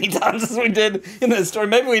car as many times as we did in that story.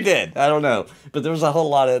 Maybe we did. I don't know. But there was a whole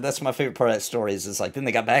lot of, that's my favorite part of that story is it's like, then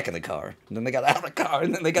they got back in the car. And then they got out of the car.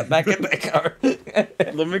 And then they got back in the car.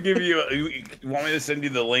 Let me give you, you want me to send you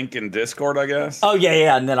the link in Discord, I guess? Oh,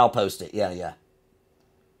 yeah, and then I'll post it. Yeah.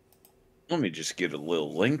 Let me just get a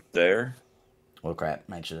little link there. Well, crap.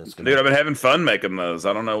 Make sure that's good. Dude, I've been having fun making those.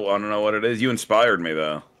 I don't know what it is. You inspired me,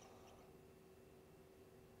 though.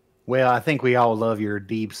 Well, I think we all love your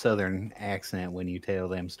deep Southern accent when you tell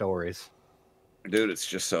them stories. Dude, it's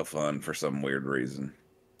just so fun for some weird reason.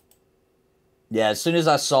 Yeah, as soon as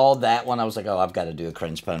I saw that one, I was like, "Oh, I've got to do a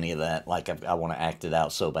cringe pony of that. Like, I want to act it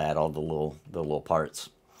out so bad, all the little parts."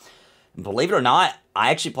 And believe it or not,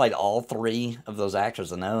 I actually played all three of those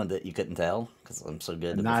actors. I know, and that you couldn't tell because I'm so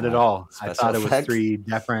good. Not at all. I thought it was three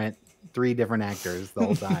different actors the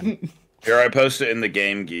whole time. Here, I posted in the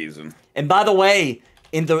game, Geezen. And by the way,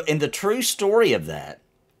 in the true story of that,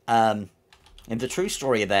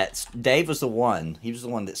 Dave was the one. He was the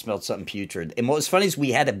one that smelled something putrid. And what was funny is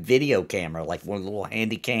we had a video camera, like one of the little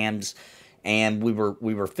handy cams, and we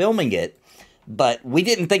were filming it, but we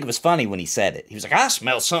didn't think it was funny when he said it. He was like, "I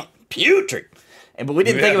smell something putrid," but we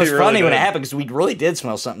didn't think it was funny when it happened because we really did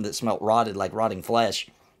smell something that smelled rotted, like rotting flesh.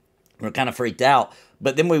 We were kind of freaked out.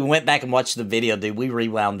 But then we went back and watched the video, dude. We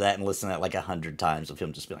rewound that and listened to that like 100 times of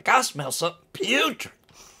him just being like, "I smell something putrid."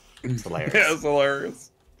 It's hilarious. Yeah, it's hilarious.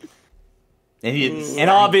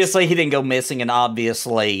 And obviously he didn't go missing, and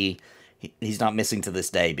obviously he's not missing to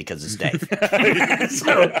this day because it's Dave.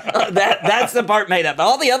 So that's the part made up. But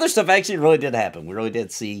all the other stuff actually really did happen. We really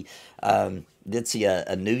did see a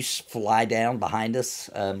noose fly down behind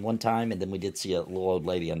us one time, and then we did see a little old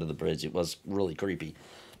lady under the bridge. It was really creepy.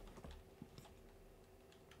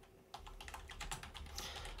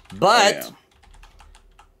 But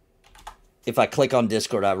if I click on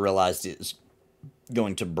Discord, I realized it's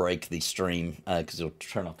going to break the stream because it'll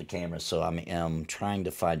turn off the camera. So I'm trying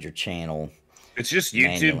to find your channel. It's just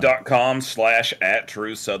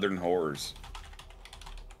youtube.com/@TrueSouthernHorrors.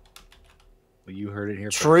 Well, you heard it here.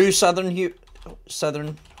 True Southern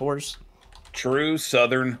Horrors. True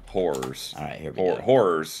Southern Horrors. All right, here we go.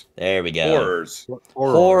 Horrors. There we go.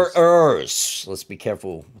 Horrors. Let's be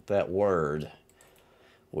careful with that word.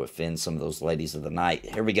 Will offend some of those ladies of the night.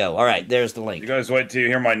 Here we go. All right, there's the link. You guys wait till you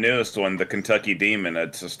hear my newest one, The Kentucky Demon.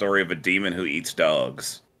 It's a story of a demon who eats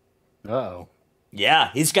dogs. Uh-oh. Yeah,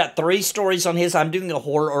 he's got 3 stories on his. I'm doing a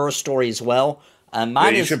horror story as well.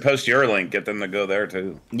 Mine you is, should post your link. Get them to go there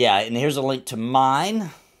too. yeah, and here's a link to mine.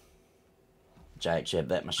 Jack, should have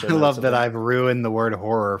that in my show I notes love over that there. I've ruined the word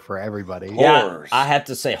horror for everybody. Yeah, Horrors. I have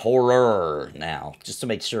to say horror now, just to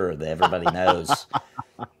make sure that everybody knows.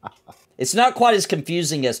 It's not quite as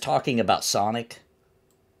confusing as talking about Sonic.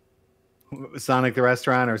 Sonic the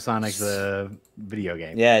restaurant or Sonic the video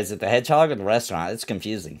game? Yeah, is it the Hedgehog or the restaurant? It's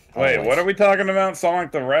confusing. Wait, always. what are we talking about?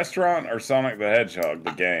 Sonic the restaurant or Sonic the Hedgehog,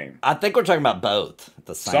 the game? I think we're talking about both at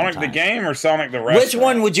the same Sonic time. the game or Sonic the restaurant? Which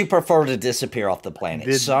one would you prefer to disappear off the planet?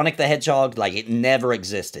 Did- Sonic the Hedgehog, like it never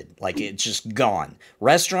existed. Like it's just gone.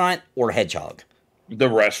 Restaurant or Hedgehog? The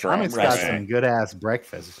restaurant. Sonic's got Restaurant. some good ass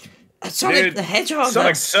breakfast. Sonic Dude, the Hedgehog?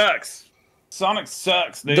 Sonic does- sucks. Sonic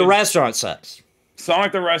sucks, dude. The restaurant sucks.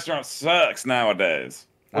 Sonic the restaurant sucks nowadays.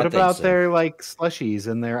 What I think about so. their like slushies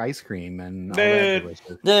and their ice cream and all that Dude.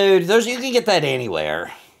 delicious? Dude, those you can get that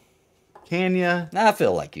anywhere. Can ya? I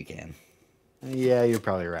feel like you can. Yeah, you're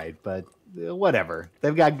probably right, but whatever.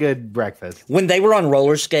 They've got good breakfast. When they were on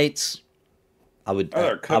roller skates, I would. Oh,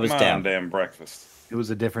 they're I cooking was my down. own damn breakfast. It was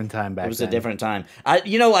a different time back then. It was a different time. I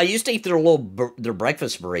used to eat their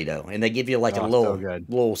breakfast burrito, and they give you like a Oh, little so good.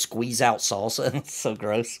 little squeeze out salsa. It's so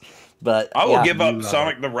gross. But I will yeah. give you up love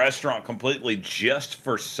Sonic the restaurant completely just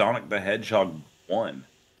for Sonic the Hedgehog 1.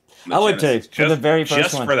 I would too. Genesis. For the very first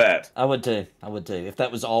just one. for that. I would too. I would too. If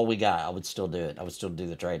that was all we got, I would still do it. I would still do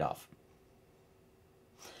the trade off.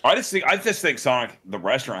 I just think Sonic the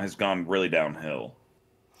restaurant has gone really downhill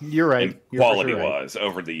You're right. You're for sure quality right. wise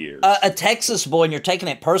over the years. A Texas boy, and you're taking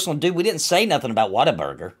it personal, dude. We didn't say nothing about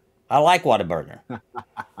Whataburger. I like Whataburger.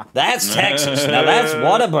 That's Texas. Now that's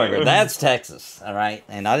Whataburger. That's Texas. All right.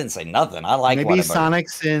 And I didn't say nothing. I like Maybe Whataburger.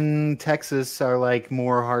 Sonics in Texas are like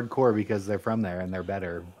more hardcore because they're from there and they're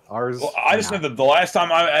better. Ours. Well, I just know not. that the last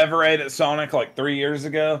time I ever ate at Sonic, like 3 years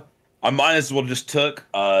ago, I might as well just took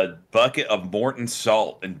a bucket of Morton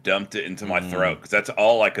salt and dumped it into my throat because that's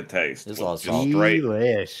all I could taste. There's was a lot of just salt. straight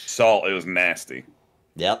Delish. salt. It was nasty.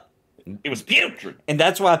 Yep. It was putrid. And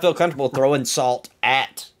that's why I feel comfortable throwing salt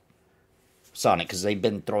at Sonic, because they've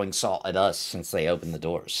been throwing salt at us since they opened the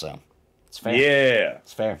doors. So it's fair. Yeah.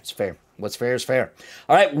 It's fair. It's fair. What's fair is fair.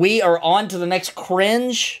 All right, we are on to the next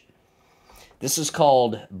cringe. This is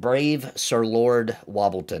called Brave Sir Lord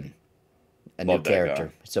Wobbleton. A new Love that character.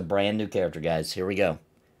 guy. It's a brand new character, guys. Here we go.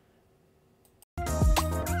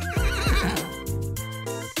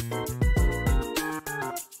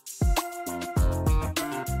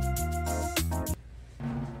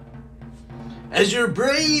 As your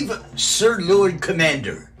brave Sir Lord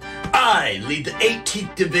Commander, I lead the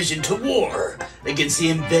 18th Division to war against the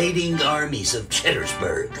invading armies of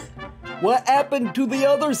Cheddarsburg. What happened to the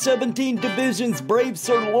other 17 divisions, brave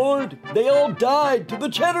Sir Lord? They all died to the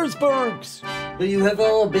Cheddarsburgs. But you have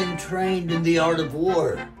all been trained in the art of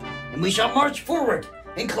war, and we shall march forward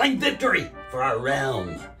and claim victory for our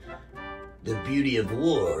realm. The beauty of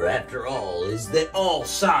war, after all, is that all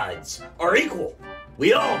sides are equal.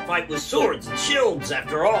 We all fight with swords and shields,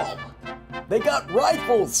 after all. They got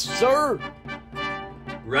rifles, sir.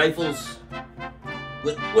 Rifles?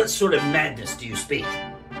 What sort of madness do you speak?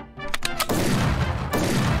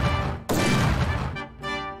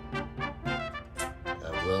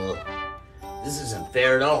 Well, this isn't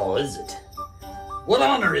fair at all, is it? What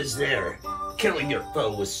honor is there, killing your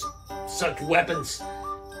foe with such weapons?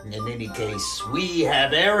 In any case, we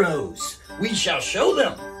have arrows. We shall show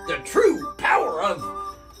them the true power of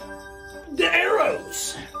the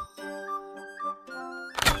arrows.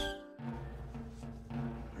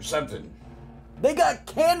 Or something. They got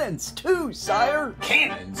cannons too, sire.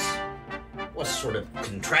 Cannons? What sort of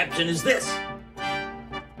contraption is this?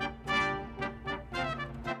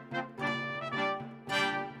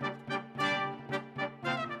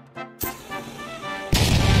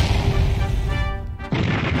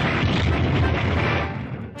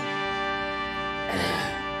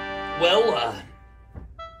 Well,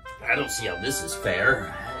 I don't see how this is fair.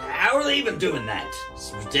 How are they even doing that?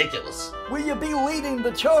 It's ridiculous. Will you be leading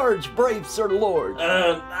the charge, brave Sir Lord?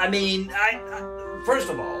 First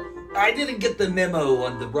of all, I didn't get the memo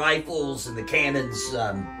on the rifles and the cannons.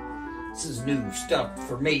 This is new stuff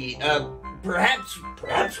for me.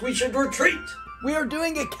 Perhaps we should retreat. We are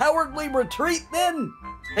doing a cowardly retreat then?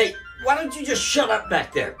 Hey, why don't you just shut up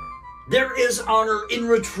back there? There is honor in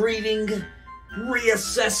retreating,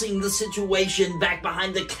 reassessing the situation back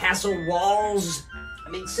behind the castle walls. I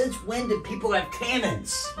mean, since when did people have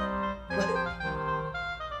cannons?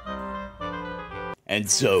 And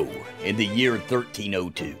so, in the year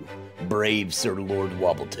 1302, brave Sir Lord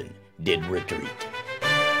Wobbleton did retreat.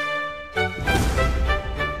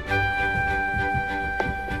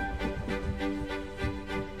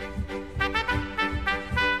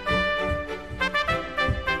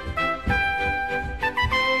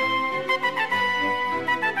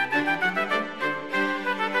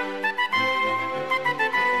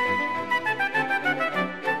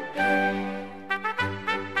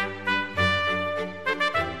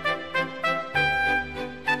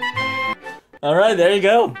 All right, there you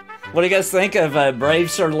go. What do you guys think of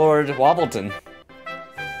Brave Sir Lord Wobbleton?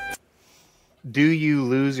 Do you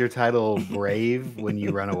lose your title brave when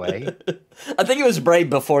you run away? I think it was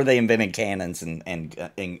brave before they invented cannons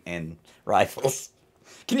and rifles.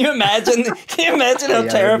 Can you imagine? Can you imagine how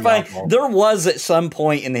terrifying? There was at some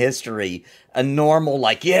point in history a normal,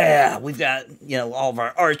 like, yeah, we've got, you know, all of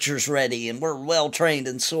our archers ready and we're well trained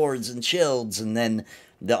in swords and shields, and then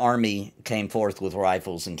the army came forth with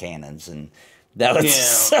rifles and cannons, and that would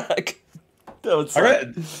suck. That would suck.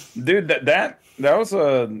 Dude, that was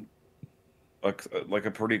a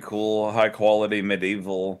pretty cool, high quality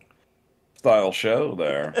medieval style show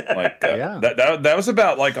there. Like that was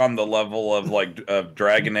about like on the level of like of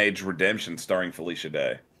Dragon Age Redemption starring Felicia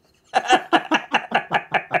Day.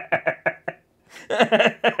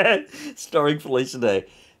 Starring Felicia Day.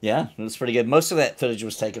 Yeah, it was pretty good. Most of that footage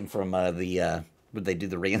was taken from where they do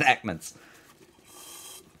the reenactments.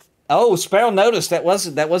 Oh, Sparrow noticed that was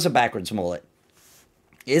a backwards mullet.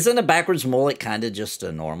 Isn't a backwards mullet kind of just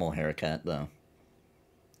a normal haircut though?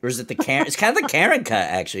 Or is it the Karen? It's kind of the Karen cut,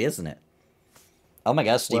 actually, isn't it? Oh my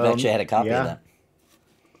gosh, Steve actually had a copy of that.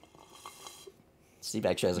 Steve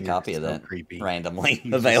actually has a copy of that randomly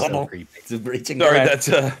available. So sorry, that's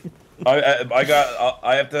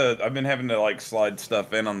I've been having to like slide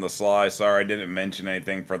stuff in on the sly. Sorry, I didn't mention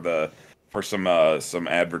anything for some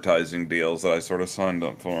advertising deals that I sort of signed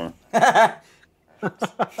up for.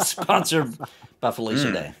 Sponsored by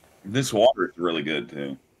Felicia Day. This water is really good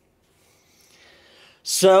too.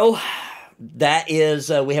 So that is,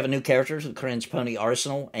 we have a new character, the CringePony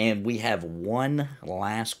Arsenal, and we have one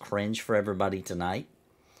last cringe for everybody tonight.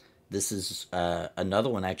 This is another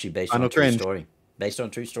one actually based on a true story. Based on a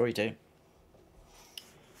true story, too.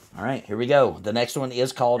 All right, here we go. The next one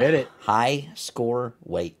is called High Score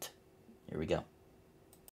Weight. Here we go.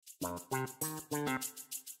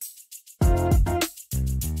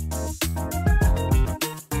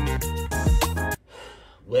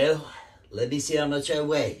 Well, let me see how much I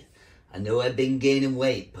weigh. I know I've been gaining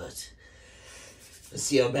weight, but let's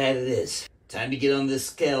see how bad it is. Time to get on this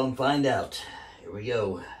scale and find out. Here we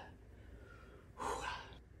go.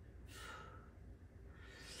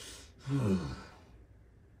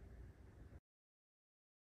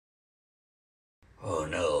 Oh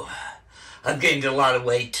no, I've gained a lot of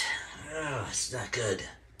weight. Oh, it's not good.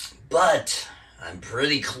 But I'm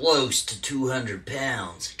pretty close to 200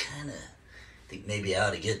 pounds. I think maybe I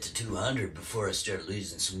ought to get to 200 before I start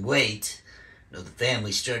losing some weight. I know the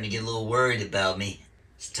family's starting to get a little worried about me.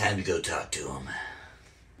 It's time to go talk to them.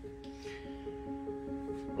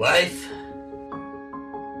 Wife?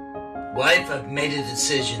 Wife, I've made a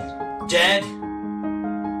decision. Dad?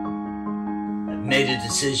 I've made a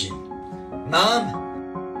decision. Mom?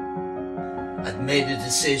 I've made a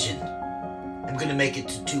decision. I'm gonna make it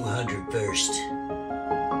to 200 first.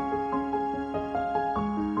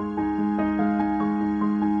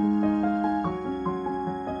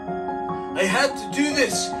 I have to do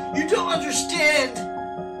this. You don't understand.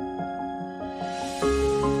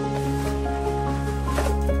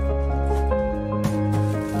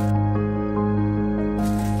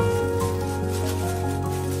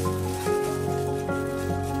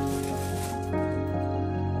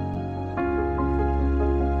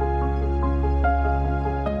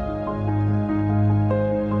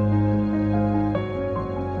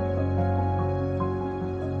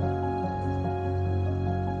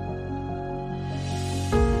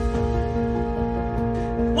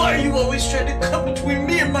 Why are you always trying to come between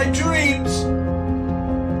me and my dreams?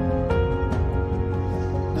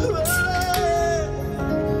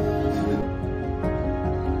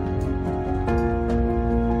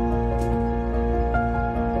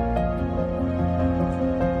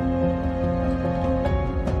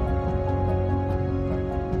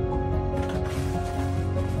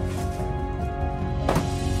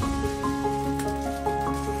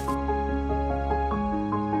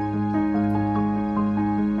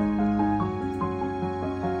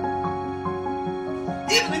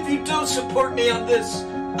 Even if you don't support me on this,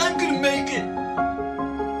 I'm gonna make it.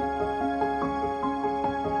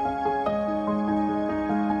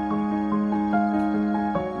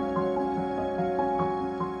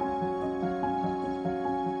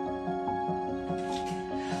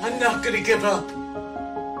 I'm not gonna give up.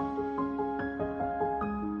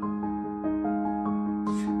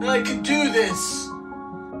 I can do this.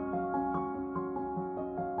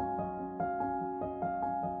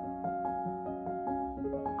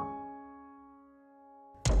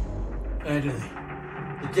 Finally,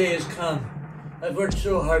 the day has come. I've worked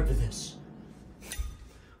so hard for this.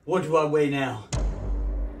 What do I weigh now?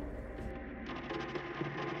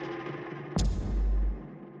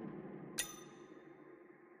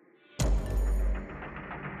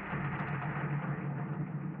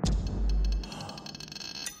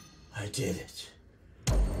 I did it.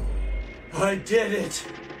 I did it.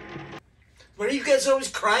 Why are you guys always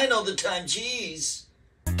crying all the time? Jeez.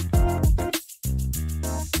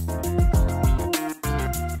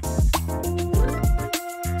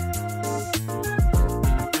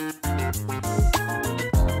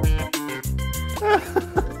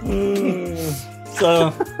 So,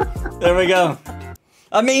 there we go.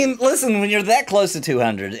 I mean, listen, when you're that close to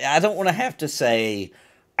 200, I don't want to have to say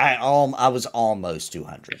I was almost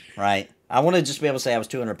 200, right? I want to just be able to say I was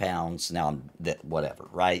 200 pounds. Now I'm whatever,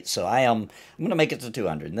 right? So I'm going to make it to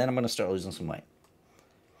 200, and then I'm going to start losing some weight.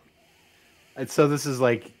 So this is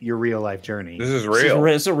like your real life journey. This is real.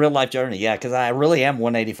 It's a real life journey, yeah, because I really am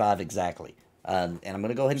 185 exactly. And I'm going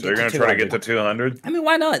to go ahead and So get you're to going to 200. try to get to 200? I mean,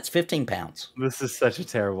 why not? It's 15 pounds. This is such a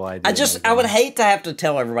terrible idea. I would hate to have to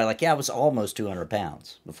tell everybody, like, yeah, I was almost 200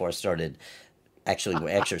 pounds before I started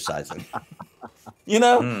actually exercising. You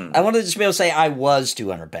know? I want to just be able to say I was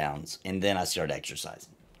 200 pounds, and then I started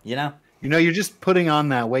exercising. You know? You know, you're just putting on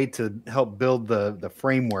that weight to help build the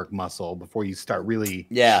framework muscle before you start really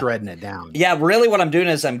shredding it down. Yeah, really what I'm doing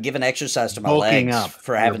is I'm giving exercise to my Bulking legs up.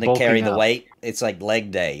 for You're having to carry bulking the up. weight. It's like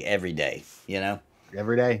leg day every day, you know?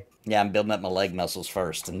 Every day. Yeah, I'm building up my leg muscles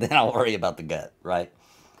first, and then I'll worry about the gut, right?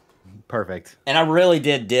 Perfect. And I really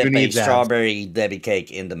did dip Who a needs abs? strawberry Debbie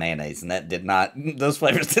cake into mayonnaise, and that did not, those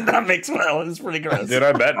flavors did not mix well. It was pretty gross. Dude,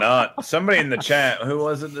 I bet not. Somebody in the chat, who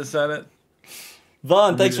was it that said it?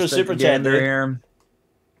 Vaughn, thanks for super chat, dude. Here.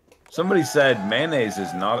 Somebody said mayonnaise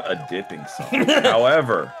is not a dipping sauce.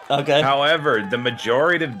 However, the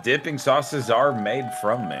majority of dipping sauces are made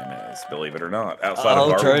from mayonnaise, believe it or not, outside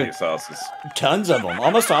of barbecue sauces. Tons of them,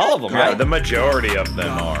 almost all of them, Yeah, right? the majority of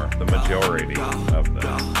them are. The majority of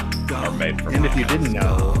them are made from And if you didn't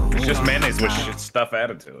know, it's just mayonnaise with stuff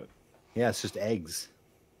added to it. Yeah, it's just eggs.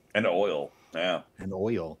 And oil, yeah. And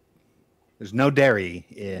oil. There's no dairy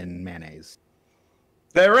in mayonnaise.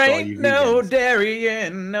 There all ain't you no vegans. dairy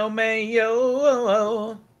and no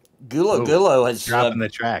mayo. Gulo has dropping the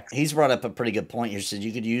tracks. He's brought up a pretty good point here. He said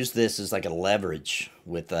you could use this as like a leverage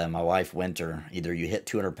with my wife Winter. Either you hit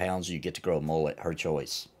 200 pounds or you get to grow a mullet. Her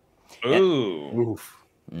choice. Ooh. Oof.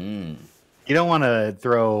 You don't want to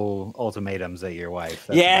throw ultimatums at your wife.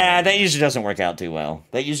 That's Yeah, that usually doesn't work out too well.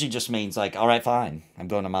 That usually just means like, all right, fine. I'm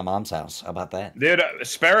going to my mom's house. How about that? Dude,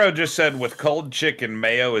 Sparrow just said with cold chicken,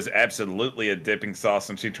 mayo is absolutely a dipping sauce,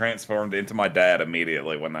 and she transformed into my dad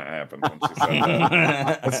immediately when that happened. When she said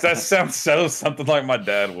that. That sounds so something like my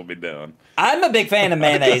dad will be doing. I'm a big fan of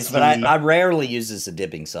mayonnaise, but I rarely use this as a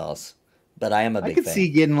dipping sauce. But I am a big I could fan. see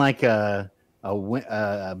getting like a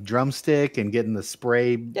drumstick and getting the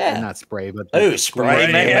spray. Yeah. Not spray, but Ooh,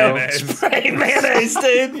 spray mayo. Spray mayonnaise,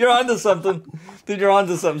 dude. You're onto something. Dude, you're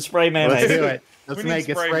onto something. Spray mayonnaise. Let's do it. Let's make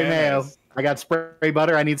it spray mayo. I got spray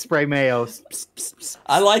butter. I need spray mayo.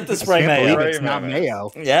 I like the spray I can't mayo. believe it's not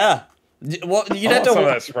mayo. Yeah. Well, you'd have some of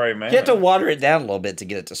to that spray mayo. you have to water it down a little bit to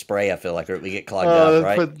get it to spray. I feel like, or we get clogged up,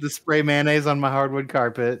 right? Put the spray mayonnaise on my hardwood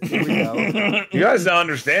carpet. Here we go. You guys don't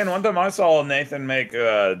understand. One time I saw Nathan make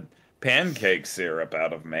pancake syrup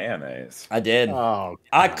out of mayonnaise. I did. Oh,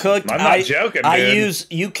 I cooked. I'm not joking, I dude. use.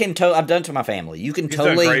 You can. I've done it to my family. You can He's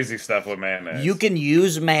totally done crazy stuff with mayonnaise. You can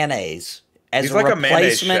use mayonnaise as He's a like a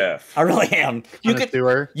replacement. mayonnaise chef. I really am. You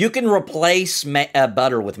Connoisseur. can replace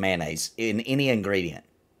butter with mayonnaise in any ingredient,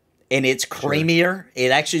 and it's creamier. It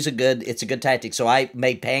actually is it's a good tactic. So I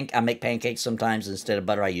make pancakes sometimes instead of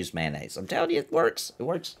butter. I use mayonnaise. I'm telling you, it works. It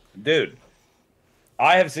works. Dude,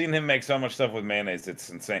 I have seen him make so much stuff with mayonnaise. It's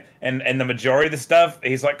insane. And the majority of the stuff,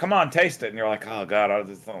 he's like, come on, taste it. And you're like, oh, God,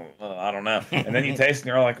 I don't know. And then you taste it,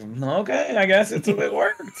 and you're like, okay, I guess it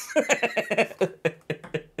works.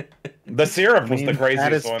 The syrup was the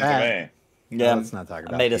craziest one to me. Yeah, let's not talk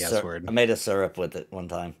about the the S word. I made a syrup with it one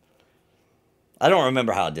time. I don't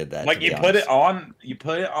remember how I did that. Like you put it on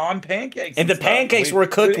pancakes. And the stuff. pancakes We were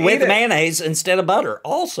cooked would with eat it. mayonnaise instead of butter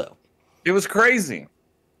you It was crazy.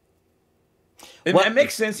 It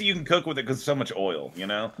makes sense that you can cook with it because so much oil, you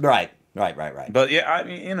know? Right. But yeah, I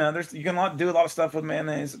mean, you know, you can do a lot of stuff with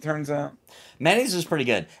mayonnaise, it turns out. Mayonnaise is pretty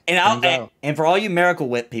good. And for all you Miracle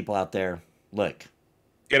Whip people out there, look.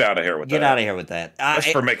 Get out of here with that. Get out of here with that.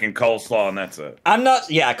 That's for making coleslaw, and that's it. I'm not.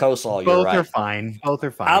 Yeah, coleslaw. You're right. Both are fine. Both are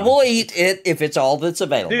fine. I will eat it if it's all that's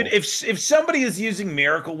available. Dude, if somebody is using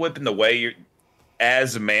Miracle Whip in the way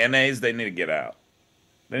as mayonnaise, they need to get out.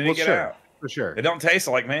 They need to get out. For sure. They don't taste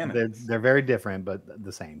like mayonnaise. They're very different, but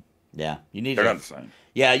the same. Yeah, you need. They're not the same.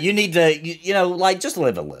 Yeah, you need to. You know, like just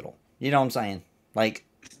live a little. You know what I'm saying? Like,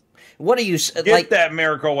 What do you Get that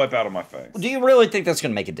Miracle Whip out of my face. Do you really think that's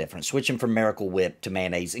going to make a difference? Switching from Miracle Whip to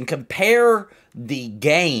mayonnaise, and compare the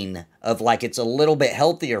gain of like it's a little bit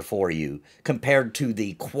healthier for you compared to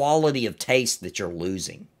the quality of taste that you're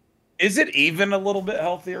losing. Is it even a little bit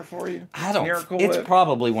healthier for you? I don't. Miracle It's Whip?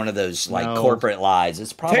 probably one of those like corporate lies.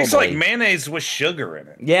 It's probably Tastes like mayonnaise with sugar in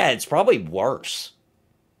it. Yeah, it's probably worse.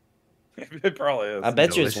 It probably is. I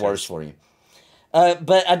bet you it's worse for you.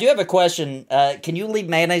 But I do have a question. Can you leave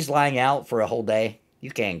mayonnaise lying out for a whole day?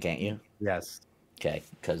 You can, can't you? Yes. Okay,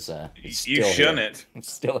 because it's You still shouldn't. Here.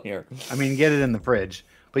 It's still here. I mean, get it in the fridge,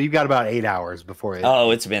 but you've got about 8 hours before it.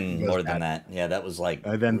 Oh, it's been more than that. Yeah, that was like.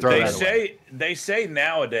 Then throw that away. They say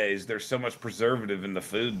nowadays there's so much preservative in the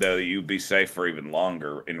food though that you'd be safe for even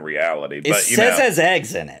longer in reality. It But says it has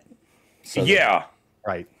eggs in it. So yeah,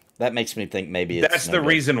 right. That makes me think maybe it's that's the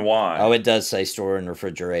reason why. Oh, it does say store in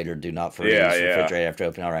refrigerator. Do not freeze Yeah. refrigerator after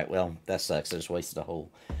opening. All right, well, that sucks. I just wasted a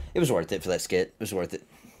whole. It was worth it for that skit. It was worth it.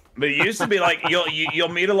 But it used to be like you'll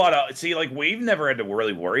meet a lot of like we've never had to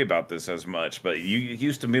really worry about this as much, but you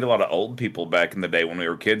used to meet a lot of old people back in the day when we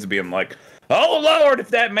were kids being like, "Oh Lord, if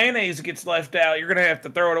that mayonnaise gets left out, you're gonna have to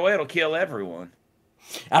throw it away. It'll kill everyone."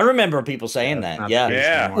 I remember people saying that. Yeah.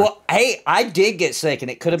 Yeah. Well, hey, I did get sick,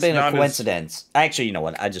 and it could have been a not as- coincidence. Actually, you know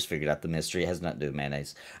what? I just figured out the mystery. It has nothing to do with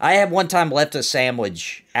mayonnaise. I had one time left a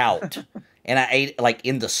sandwich out, and I ate it, like,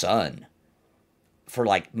 in the sun for,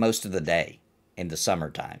 like, most of the day in the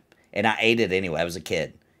summertime. And I ate it anyway. I was a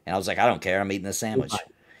kid. And I was like, I don't care. I'm eating the sandwich.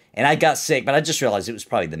 And I got sick, but I just realized it was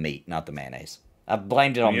probably the meat, not the mayonnaise. I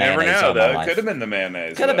blamed it on You mayonnaise never know all my though. It life. could have been the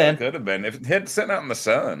mayonnaise. Could have been. Could have been if it had sitting out in the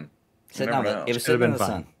sun. Sitting You on never the, know. it was sitting in the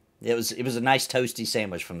sun. It was a nice toasty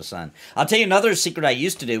sandwich from the sun. I'll tell you another secret I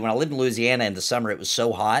used to do when I lived in Louisiana in the summer. It was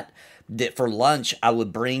so hot that for lunch I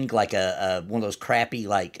would bring like a one of those crappy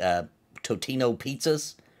like Totino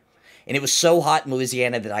pizzas, and it was so hot in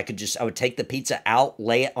Louisiana that I would take the pizza out,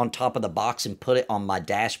 lay it on top of the box, and put it on my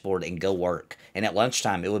dashboard and go work. And at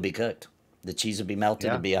lunchtime it would be cooked. The cheese would be melted.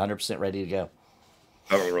 It'd be 100% ready to go.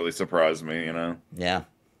 That would really surprise me, you know. Yeah.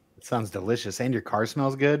 It sounds delicious, and your car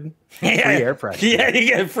smells good. Yeah. Free air pressure. Yeah, you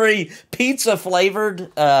get free pizza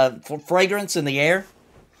flavored fragrance in the air.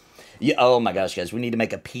 Yeah. Oh my gosh, guys, we need to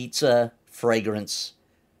make a pizza fragrance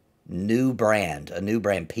a new brand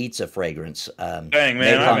pizza fragrance. Dang man, I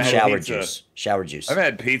NAPALM haven't had shower pizza. juice. Shower juice. I've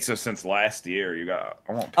had pizza since last year.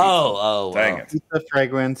 I want pizza. Dang it. Pizza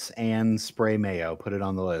fragrance and spray mayo. Put it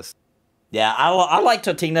on the list. Yeah, I like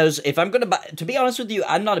Totino's. If I'm gonna buy, to be honest with you,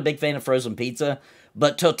 I'm not a big fan of frozen pizza,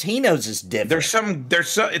 but Totino's is different.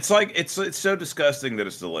 It's so disgusting that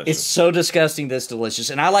it's delicious. It's so disgusting that it's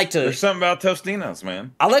delicious, and I like to. There's something about Totino's,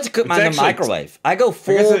 man. I like to cook mine in the microwave. I go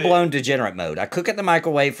full blown degenerate mode. I cook it in the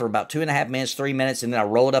microwave for about 2.5 minutes, 3 minutes, and then I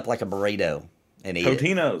roll it up like a burrito and eat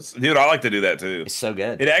Totino's, dude. I like to do that too. It's so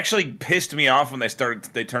good. It actually pissed me off when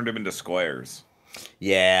they turned them into squares.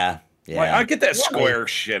 Yeah. Yeah. Like, I get that square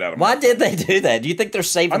shit out of. Why did they do that? Do you think they're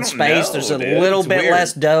saving space? There's a little bit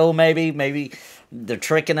less dough, maybe. Maybe they're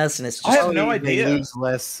tricking us, and it's just. I have no idea. They lose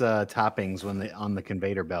less toppings when they on the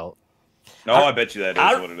conveyor belt. No, I bet you that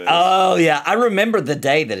is what it is. Oh yeah, I remember the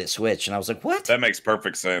day that it switched, and I was like, "What?" That makes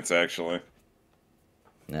perfect sense, actually.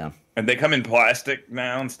 Yeah. And they come in plastic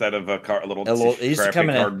now instead of a little it used to come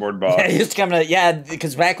in cardboard box. Yeah, it used to come in. Yeah,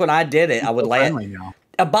 because back when I did it, I would lay it.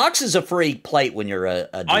 A box is a free plate when you're a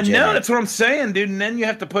I know, that's what I'm saying, dude. And then you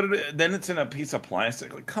have to put it. Then it's in a piece of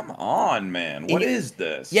plastic. Like, come on, man. What is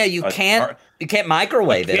this? Yeah, you can't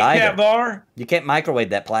microwave it either. Bar? You can't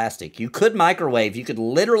microwave that plastic. You could microwave. You could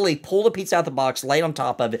literally pull the pizza out of the box, lay it on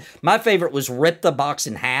top of it. My favorite was rip the box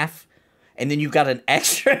in half, and then you got an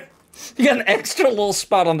extra. You got an extra little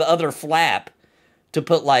spot on the other flap to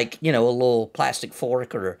put, like, you know, a little plastic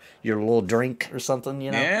fork or your little drink or something, you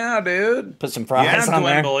know? Yeah, dude. Put some fries on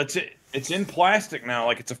there. It's in plastic now,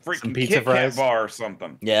 like it's a freaking pizza Kit Kat fries bar or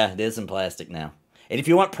something. Yeah, it is in plastic now. And if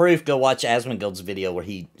you want proof, go watch Asmongold's video where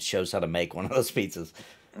he shows how to make one of those pizzas.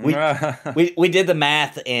 We did the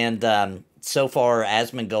math, and so far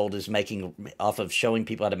Asmongold is making, off of showing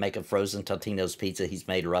people how to make a frozen Totino's pizza, he's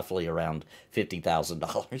made roughly around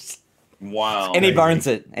 $50,000. Wow. And he burns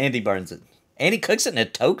it. And he cooks it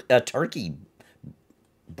in a turkey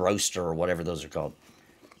broaster or whatever those are called.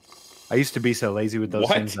 I used to be so lazy with those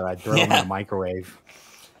things that I'd throw them in the microwave.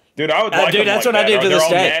 Dude, I would like dude, them that's like what I do that. to They're this all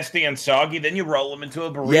day. nasty and soggy. Then you roll them into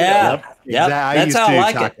a burrito. Yeah. Yep. I I used used to to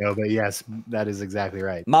like it. taco, but yes, that is exactly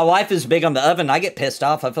right. My wife is big on the oven. I get pissed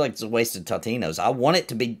off. I feel like it's a wasted Totino's. I want it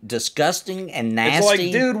to be disgusting and nasty. It's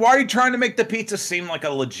like, dude, why are you trying to make the pizza seem like a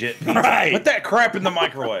legit pizza? Right. Put that crap in the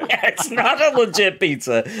microwave. It's not a legit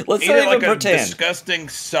pizza. Let's Eat not it even like pretend. a disgusting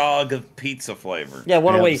sog of pizza flavor. Yeah,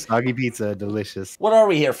 what are we? Soggy pizza, delicious. What are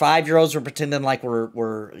we here? 5-year-olds are pretending like we're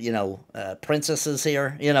princesses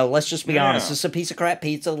here. Let's just be honest. It's a piece of crap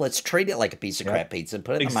pizza. Let's treat it like a piece of crap pizza.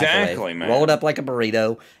 Put it in the microwave. Man. Roll it up like a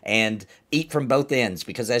burrito and eat from both ends.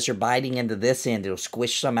 Because as you're biting into this end, it'll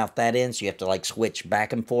squish some out that end. So you have to like switch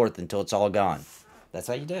back and forth until it's all gone. That's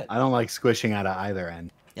how you do it. I don't like squishing out of either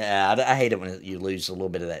end. Yeah, I hate it when you lose a little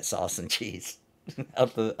bit of that sauce and cheese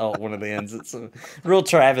out one of the ends. It's a real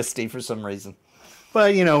travesty for some reason.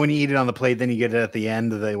 But when you eat it on the plate, then you get it at the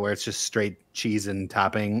end where it's just straight cheese and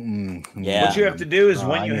topping. Yeah. What you have to do is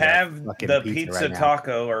when I you need a have fucking the pizza pizza right now.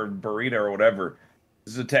 taco or burrito or whatever,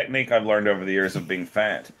 this is a technique I've learned over the years of being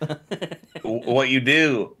fat. What you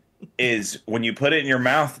do is when you put it in your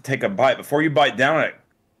mouth, take a bite. Before you bite down on it,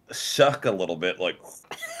 suck a little bit,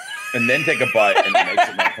 and then take a bite, and it makes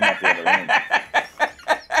it not come out the other end.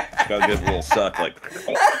 It's got a good little suck,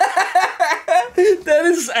 That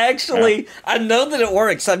is actually, I know that it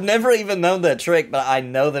works. I've never even known that trick, but I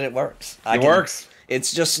know that it works. It works.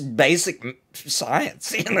 It's just basic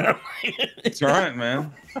science, That's right,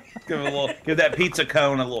 man. Give that pizza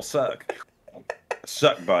cone a little suck.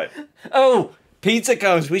 Suck bite. Oh, pizza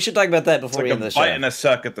cones. We should talk about that before we end the It's show. like a bite and a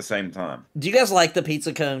suck at the same time. Do you guys like the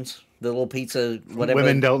pizza cones? The little pizza, whatever.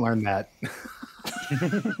 Women don't learn that.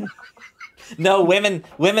 No, women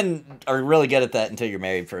are really good at that until you're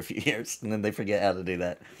married for a few years, and then they forget how to do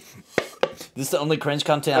that. This is the only cringe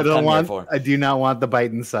content I've come here for. I do not want the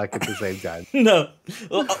bite and suck at the same time. No.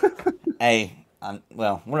 Hey,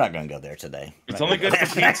 we're not going to go there today. It's only good for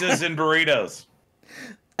pizzas and burritos.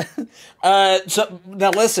 So now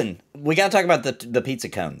listen, we got to talk about the pizza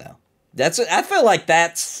cone though. I feel like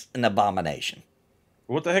that's an abomination.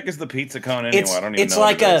 What the heck is the pizza cone anyway? I don't even it's know.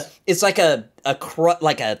 Like it's like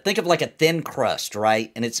think of like a thin crust,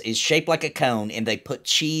 right? And it's shaped like a cone, and they put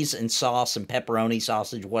cheese and sauce and pepperoni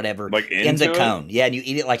sausage, whatever, in the cone. Yeah, and you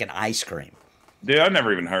eat it like an ice cream. Dude, I've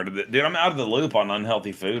never even heard of it. Dude, I'm out of the loop on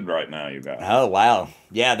unhealthy food right now, you guys. Oh wow,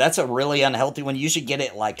 yeah, that's a really unhealthy one. You should get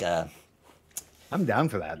it like I'm down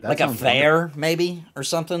for that. Like a fair, maybe, or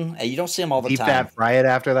something. You don't see them all the time. time. Deep fat, fry it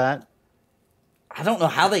after that. I don't know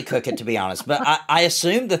how they cook it, to be honest, but I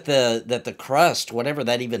assume that the crust, whatever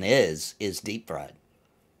that even is deep fried.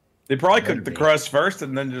 They probably cook the crust first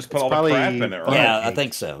and then just put all the crap in it, right? Yeah, I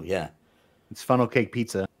think so, yeah. It's funnel cake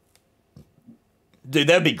pizza. Dude,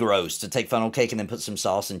 that'd be gross to take funnel cake and then put some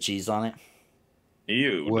sauce and cheese on it.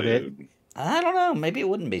 Ew, Would dude. it? I don't know. Maybe it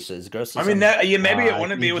wouldn't be so as gross as maybe it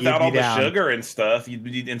wouldn't be without all the down. sugar and stuff.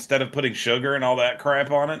 You'd instead of putting sugar and all that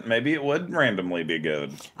crap on it, maybe it would randomly be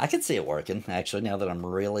good. I could see it working, actually, now that I'm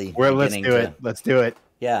really Let's do it. Let's do it.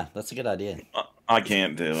 Yeah, that's a good idea. I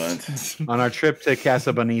can't do it. On our trip to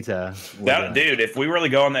Casa Bonita. Dude, if we really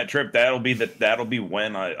go on that trip, that'll be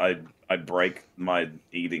when I break my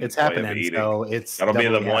eating. It's way of happening, eating. so it's that'll be the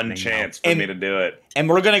definitely one happening chance for me to do it. And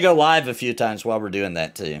we're gonna go live a few times while we're doing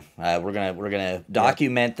that too. We're gonna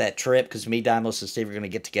document that trip because me, Dimos, and Steve are gonna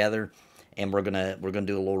get together, and we're gonna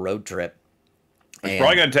do a little road trip. It's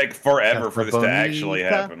probably gonna take forever for this to actually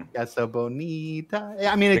happen. Casa Bonita.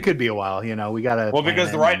 I mean, it could be a while. We gotta. Well,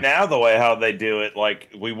 because right now the way how they do it,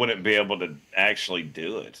 like we wouldn't be able to actually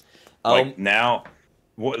do it. Like now.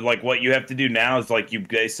 Like what you have to do now is like you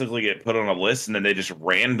basically get put on a list and then they just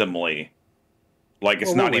randomly, like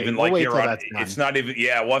it's not even like you're on. It's not even.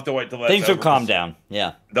 Yeah, we'll have to wait till that's things will over. calm down.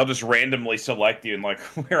 Yeah, they'll just randomly select you and like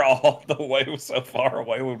we're all the way so far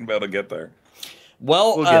away we wouldn't be able to get there.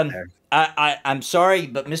 Well, We'll get there. I'm sorry,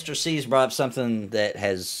 but Mr. C's brought up something that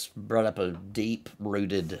has brought up a deep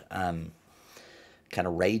rooted kind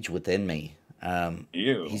of rage within me.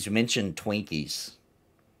 He's mentioned Twinkies.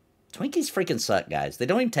 Twinkies freaking suck, guys. They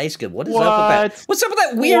don't even taste good. What is up with that? What's up with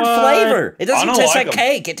that weird flavor? It doesn't taste like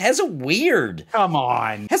cake. It has a weird. Come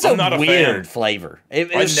on. It has a weird flavor. I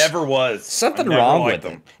never was. Something wrong with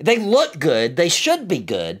them. They look good. They should be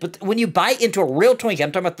good. But when you bite into a real Twinkie,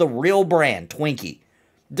 I'm talking about the real brand Twinkie.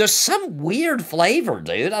 There's some weird flavor,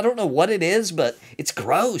 dude. I don't know what it is, but it's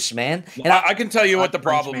gross, man. And I can tell you what the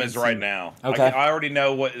problem is right now. Okay. I already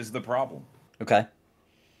know what is the problem. Okay.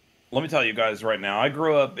 Let me tell you guys right now, I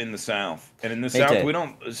grew up in the South. And in the South, we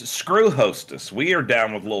don't... Screw Hostess. We are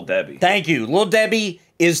down with Lil Debbie. Thank you. Lil Debbie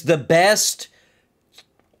is the best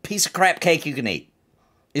piece of crap cake you can eat.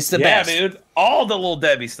 It's the best. Yeah, dude. All the Little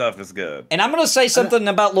Debbie stuff is good. And I'm going to say something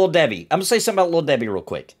about Little Debbie. I'm going to say something about Little Debbie real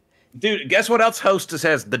quick. Dude, guess what else Hostess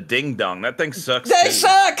has? The Ding Dong. That thing sucks. They too.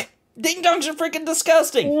 suck! Ding dongs are freaking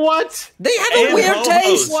disgusting. What? They have a weird ho-hos.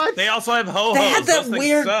 taste. What? They also have ho-hos. They had that Those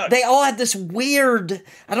weird. suck. They all had this weird.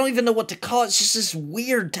 I don't even know what to call it. It's just this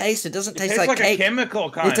weird taste. It doesn't taste like cake. A chemical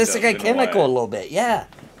kind. It tastes like a in chemical way. a little bit. Yeah.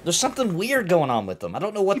 There's something weird going on with them. I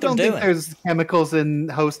don't know what they're doing. Think there's chemicals in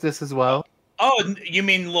Hostess as well? Oh, you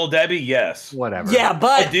mean Little Debbie? Yes. Whatever. Yeah,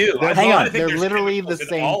 but I do. hang on. They're literally the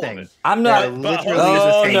same thing. I'm not. They're literally Oh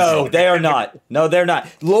the same no, thing. they are not. No, they're not.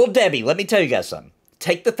 Little Debbie. Let me tell you guys something.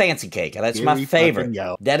 Take the fancy cake. That's Here my we favorite. fucking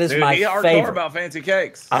go. That is Dude, my he hardcore favorite. about fancy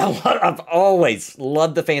cakes. I've always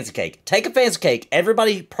loved the fancy cake. Take a fancy cake.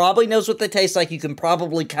 Everybody probably knows what they taste like. You can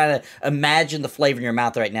probably kind of imagine the flavor in your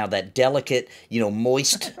mouth right now. That delicate,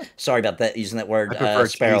 moist. Sorry about that, using that word, I prefer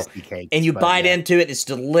Sparrow. tasty cakes, And you but bite yeah. into it. It's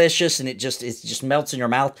delicious, and it just melts in your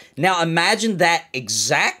mouth. Now imagine that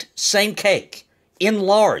exact same cake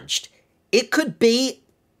enlarged. It could be.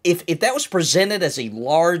 If that was presented as a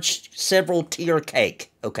large, several-tier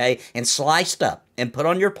cake, okay, and sliced up and put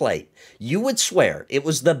on your plate, you would swear it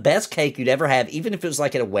was the best cake you'd ever have, even if it was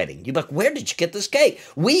like at a wedding. You'd be like, where did you get this cake?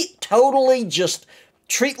 We totally just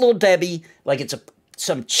treat Little Debbie like it's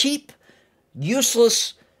some cheap,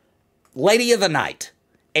 useless lady of the night.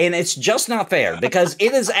 And it's just not fair, because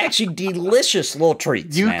it is actually delicious little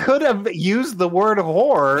treats, You man. could have used the word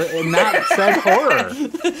horror and not said horror.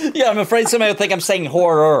 Yeah, I'm afraid somebody will think I'm saying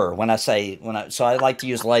horror so I like to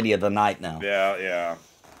use lady of the night now. Yeah,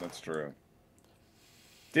 that's true.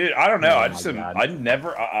 Dude, I don't know. I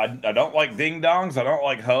don't like ding dongs. I don't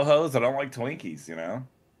like ho hos. I don't like Twinkies.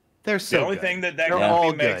 They're so the only good. thing that They're company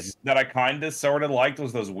all makes good. that I kind of sort of liked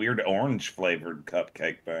was those weird orange flavored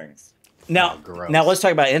cupcake things. Now, let's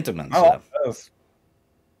talk about Intamins. I like those.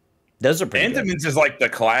 Those are pretty good. Intamins is like the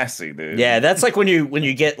classy, dude. Yeah, that's like when you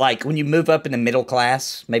move up in the middle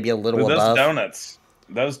class, maybe a little Dude, those above. donuts,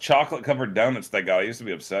 those chocolate covered donuts they got. I used to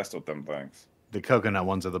be obsessed with them things. The coconut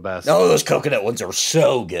ones are the best. Oh, those coconut ones are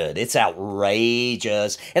so good. It's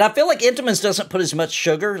outrageous. And I feel like Intamins doesn't put as much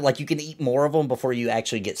sugar. Like, you can eat more of them before you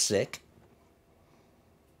actually get sick.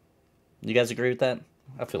 You guys agree with that?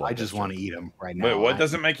 I feel like I just want to eat them right now. Wait, what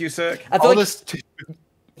doesn't make you sick? I feel like,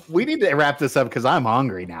 We need to wrap this up because I'm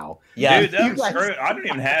hungry now. yeah. Dude, I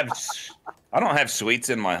don't have sweets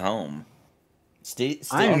in my home. Steve,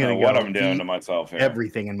 I'm I don't know gonna what go I'm doing eat to myself here.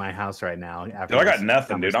 Everything in my house right now. Dude, I got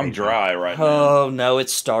nothing, dude. I'm dry right now. Oh, no, it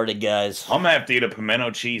started, guys. I'm gonna have to eat a pimento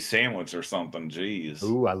cheese sandwich or something. Jeez.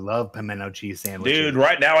 Ooh, I love pimento cheese sandwiches. Dude,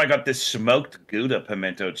 right now I got this smoked Gouda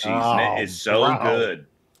pimento cheese, and it is so bro. good.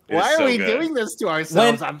 It is Why are so we good. doing this to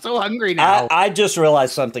ourselves? When- I'm so hungry now. I just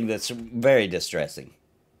realized something that's very distressing.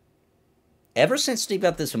 Ever since Steve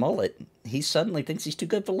got this mullet, he suddenly thinks he's too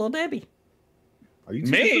good for Little Debbie. Are you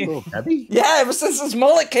Me? Little Debbie? Yeah, ever since this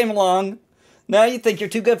mullet came along, now you think you're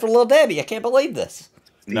too good for Little Debbie. I can't believe this.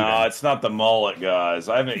 No, it's not the mullet, guys.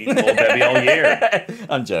 I haven't eaten Little Debbie all year.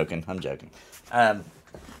 I'm joking.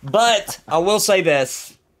 But I will say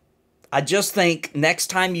this. I just think next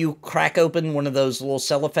time you crack open one of those little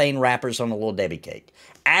cellophane wrappers on a Little Debbie cake,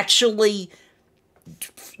 actually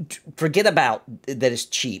forget about that it's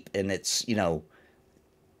cheap and it's,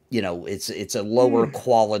 it's a lower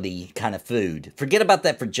quality kind of food. Forget about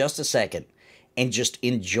that for just a second and just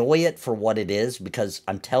enjoy it for what it is, because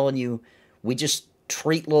I'm telling you, we just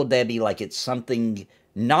treat Little Debbie like it's something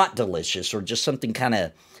not delicious or just something kind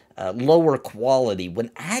of lower quality,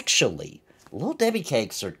 when actually Little Debbie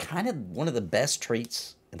cakes are kind of one of the best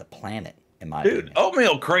treats in the planet, in my opinion. Dude,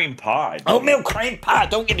 oatmeal cream pie. Dude. Oatmeal cream pie.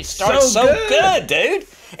 Don't get me started. So good, dude.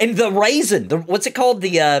 And the raisin. What's it called?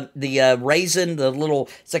 The raisin.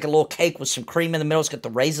 It's like a little cake with some cream in the middle. It's got the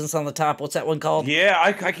raisins on the top. What's that one called? Yeah,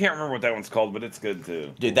 I can't remember what that one's called, but it's good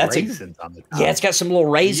too. Dude, that's raisins on the top. Yeah, it's got some little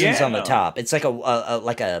raisins Yeah. on the top. It's like a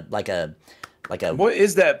What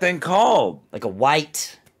is that thing called? like a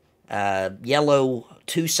white, yellow,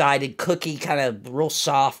 two-sided cookie, kind of real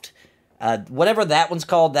soft. Whatever that one's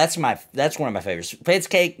called, that's one of my favorites. Fancy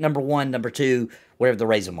cake, number 1, number 2, whatever the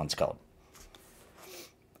raisin one's called.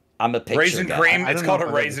 I'm a picture Raisin guy. cream. I It's don't called know a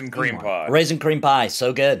if I've raisin ever cream seen pie. Raisin cream pie,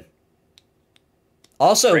 so good.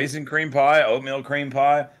 Also, Raisin cream pie, oatmeal cream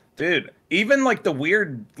pie. Dude, even like the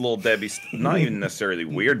weird Little Debbie, not even necessarily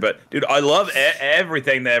weird, but dude, I love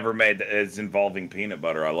everything they ever made that is involving peanut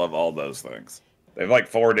butter. I love all those things. They have like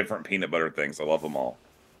 4 different peanut butter things. I love them all.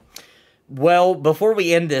 well, before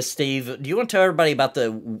we end this, Steve, do you want to tell everybody about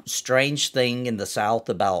the strange thing in the South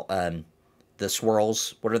about the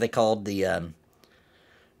swirls? What are they called?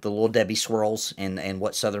 The Little Debbie swirls, and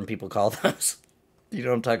what Southern people call those? You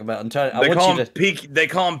know what I'm talking about? They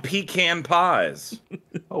call them pecan pies.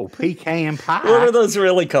 Oh, pecan pie. What are those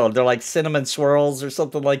really called? They're like cinnamon swirls or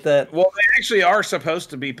something like that. Well, they actually are supposed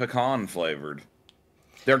to be pecan flavored.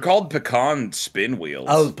 They're called pecan spin wheels.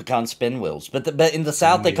 Oh, pecan spin wheels. But in the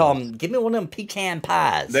South, they call them, give me one of them pecan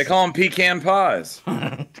pies. They call them pecan pies.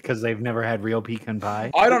 Because they've never had real pecan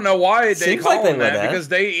pie. I don't know why they Seems call like they them that, would have. because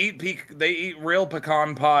they eat real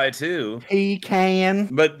pecan pie too. Pecan.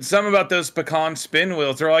 But some about those pecan spin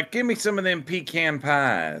wheels, they're like, give me some of them pecan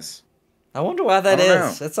pies. I wonder why that I don't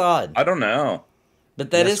is. know. That's odd. I don't know.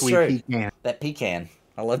 But that is sweet true. pecan. That pecan.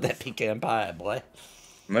 I love that pecan pie, boy.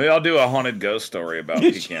 Maybe I'll do a haunted ghost story about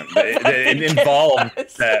pecan. It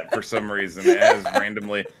involves that for some reason.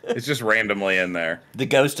 It's just randomly in there. The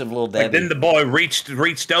ghost of Little Debbie. Like, then the boy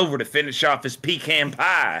reached over to finish off his pecan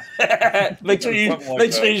pie. Make sure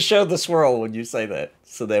you show the swirl when you say that,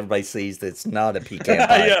 so that everybody sees that it's not a pecan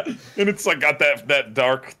pie. Yeah, and it's like got that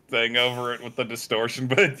dark thing over it with the distortion,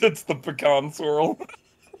 but it's the pecan swirl.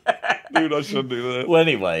 Dude, I should do that. Well,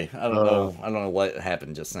 anyway, I don't know what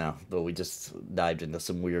happened just now, but we just dived into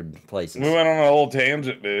some weird places. We went on a whole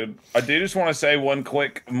tangent, dude. I do just want to say one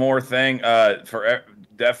quick more thing.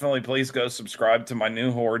 Definitely, please go subscribe to my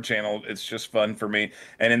new horror channel. It's just fun for me.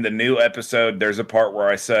 And in the new episode, there's a part where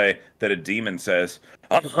I say that a demon says,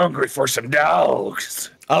 "I'm hungry for some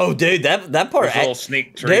dogs." Oh, dude, that part. There's a little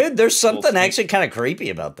sneak treat. Dude, there's something actually kind of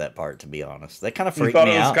creepy about that part, to be honest. That kind of freaked me out.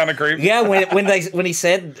 You thought it was kind of creepy? Yeah, when he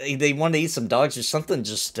said they wanted to eat some dogs, there's something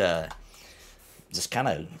just kind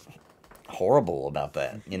of horrible about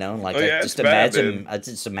that, you know? Like, I just imagine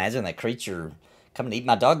that creature coming to eat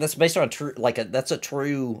my dog. That's based on that's a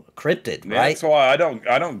true cryptid, Yeah, right? that's why I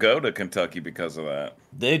don't go to Kentucky because of that.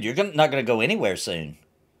 Dude, you're not gonna go anywhere soon.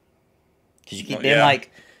 Because you keep being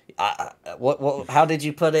like, what? How did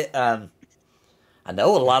you put it? I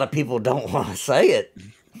know a lot of people don't want to say it.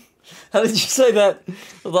 How did you say that?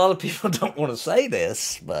 A lot of people don't want to say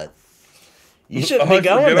this, but you shouldn't be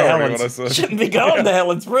going to Helen's. Shouldn't be going to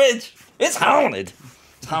Helen's Bridge. It's haunted.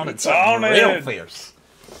 It's haunted. Something real fierce.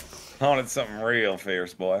 Haunted something real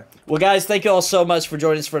fierce, boy. Well, guys, thank you all so much for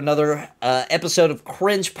joining us for another episode of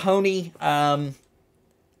Cringe Pony.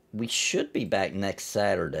 We should be back next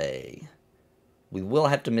Saturday. We will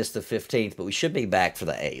have to miss the 15th, but we should be back for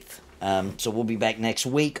the 8th. So we'll be back next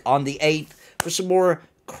week on the 8th for some more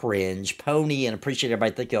Cringe Pony. And appreciate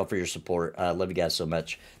everybody. Thank you all for your support. Love you guys so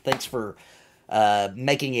much. Thanks for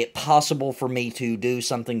making it possible for me to do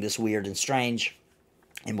something this weird and strange.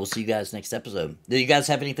 And we'll see you guys next episode. Do you guys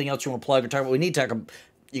have anything else you want to plug or talk about? We need to talk about,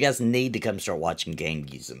 you guys need to come start watching Game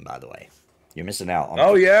Geezing, by the way. You're missing out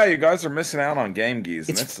on yeah, you guys are missing out on Game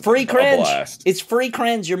Geezing. It's free Cringe. It's free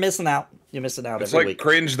Cringe. You're missing out. You're missing out It's every like week.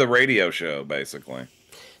 Cringe the radio show, basically.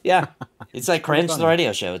 Yeah. It's like Cringe the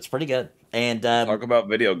radio show. It's pretty good. And talk about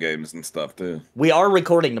video games and stuff, too. We are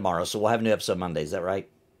recording tomorrow, so we'll have a new episode Monday. Is that right?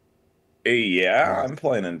 Yeah, I'm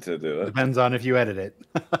planning to do it. Depends on if you edit it.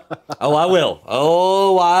 Oh, I will.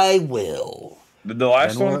 Oh, I will. Did the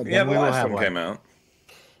last one? Yeah, the last one came out.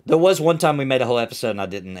 There was one time we made a whole episode and I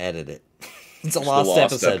didn't edit it. It's a lost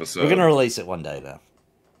episode. We're going to release it one day, though.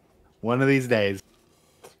 One of these days.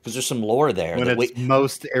 Because there's some lore there. When it's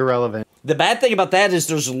most irrelevant. The bad thing about that is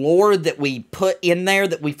there's lore that we put in there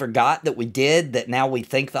that we forgot that we did that now we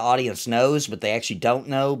think the audience knows, but they actually don't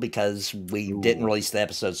know because we didn't release the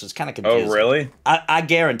episode. So it's kind of confusing. Oh, really? I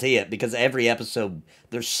guarantee it because every episode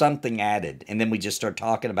there's something added. And then we just start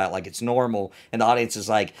talking about like it's normal. And the audience is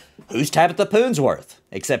like, who's Tabitha Poonsworth?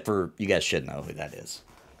 Except for you guys should know who that is.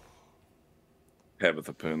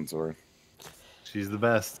 Tabitha Poonsworth. She's the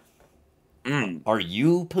best. Are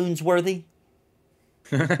you Poonsworthy?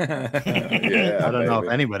 Yeah, I don't know if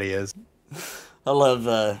anybody is. I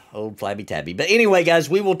love old Flabby Tabby. But anyway, guys,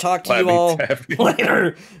 we will talk to you all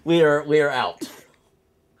later. We are out.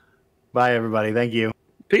 Bye, everybody. Thank you.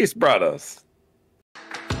 Peace, brothers.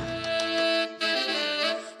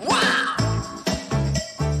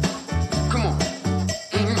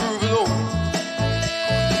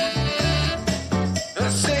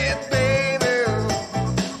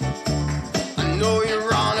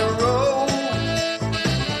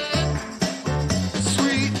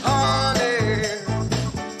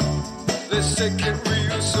 Take it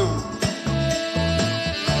real soon.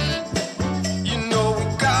 You know we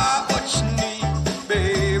got what you need,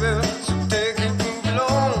 baby. So take it, move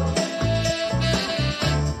along.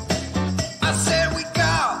 I said we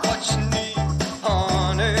got what you need,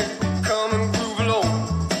 honey. Come and groove along.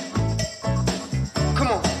 Come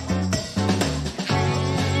on.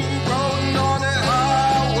 Rolling on the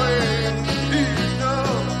highway, heat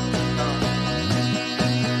up.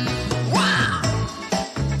 Wow.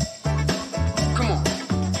 Come on.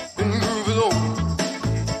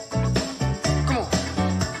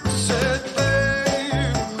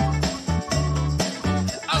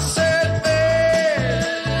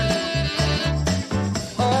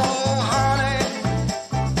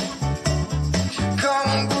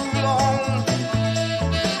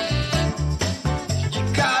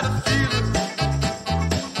 feel it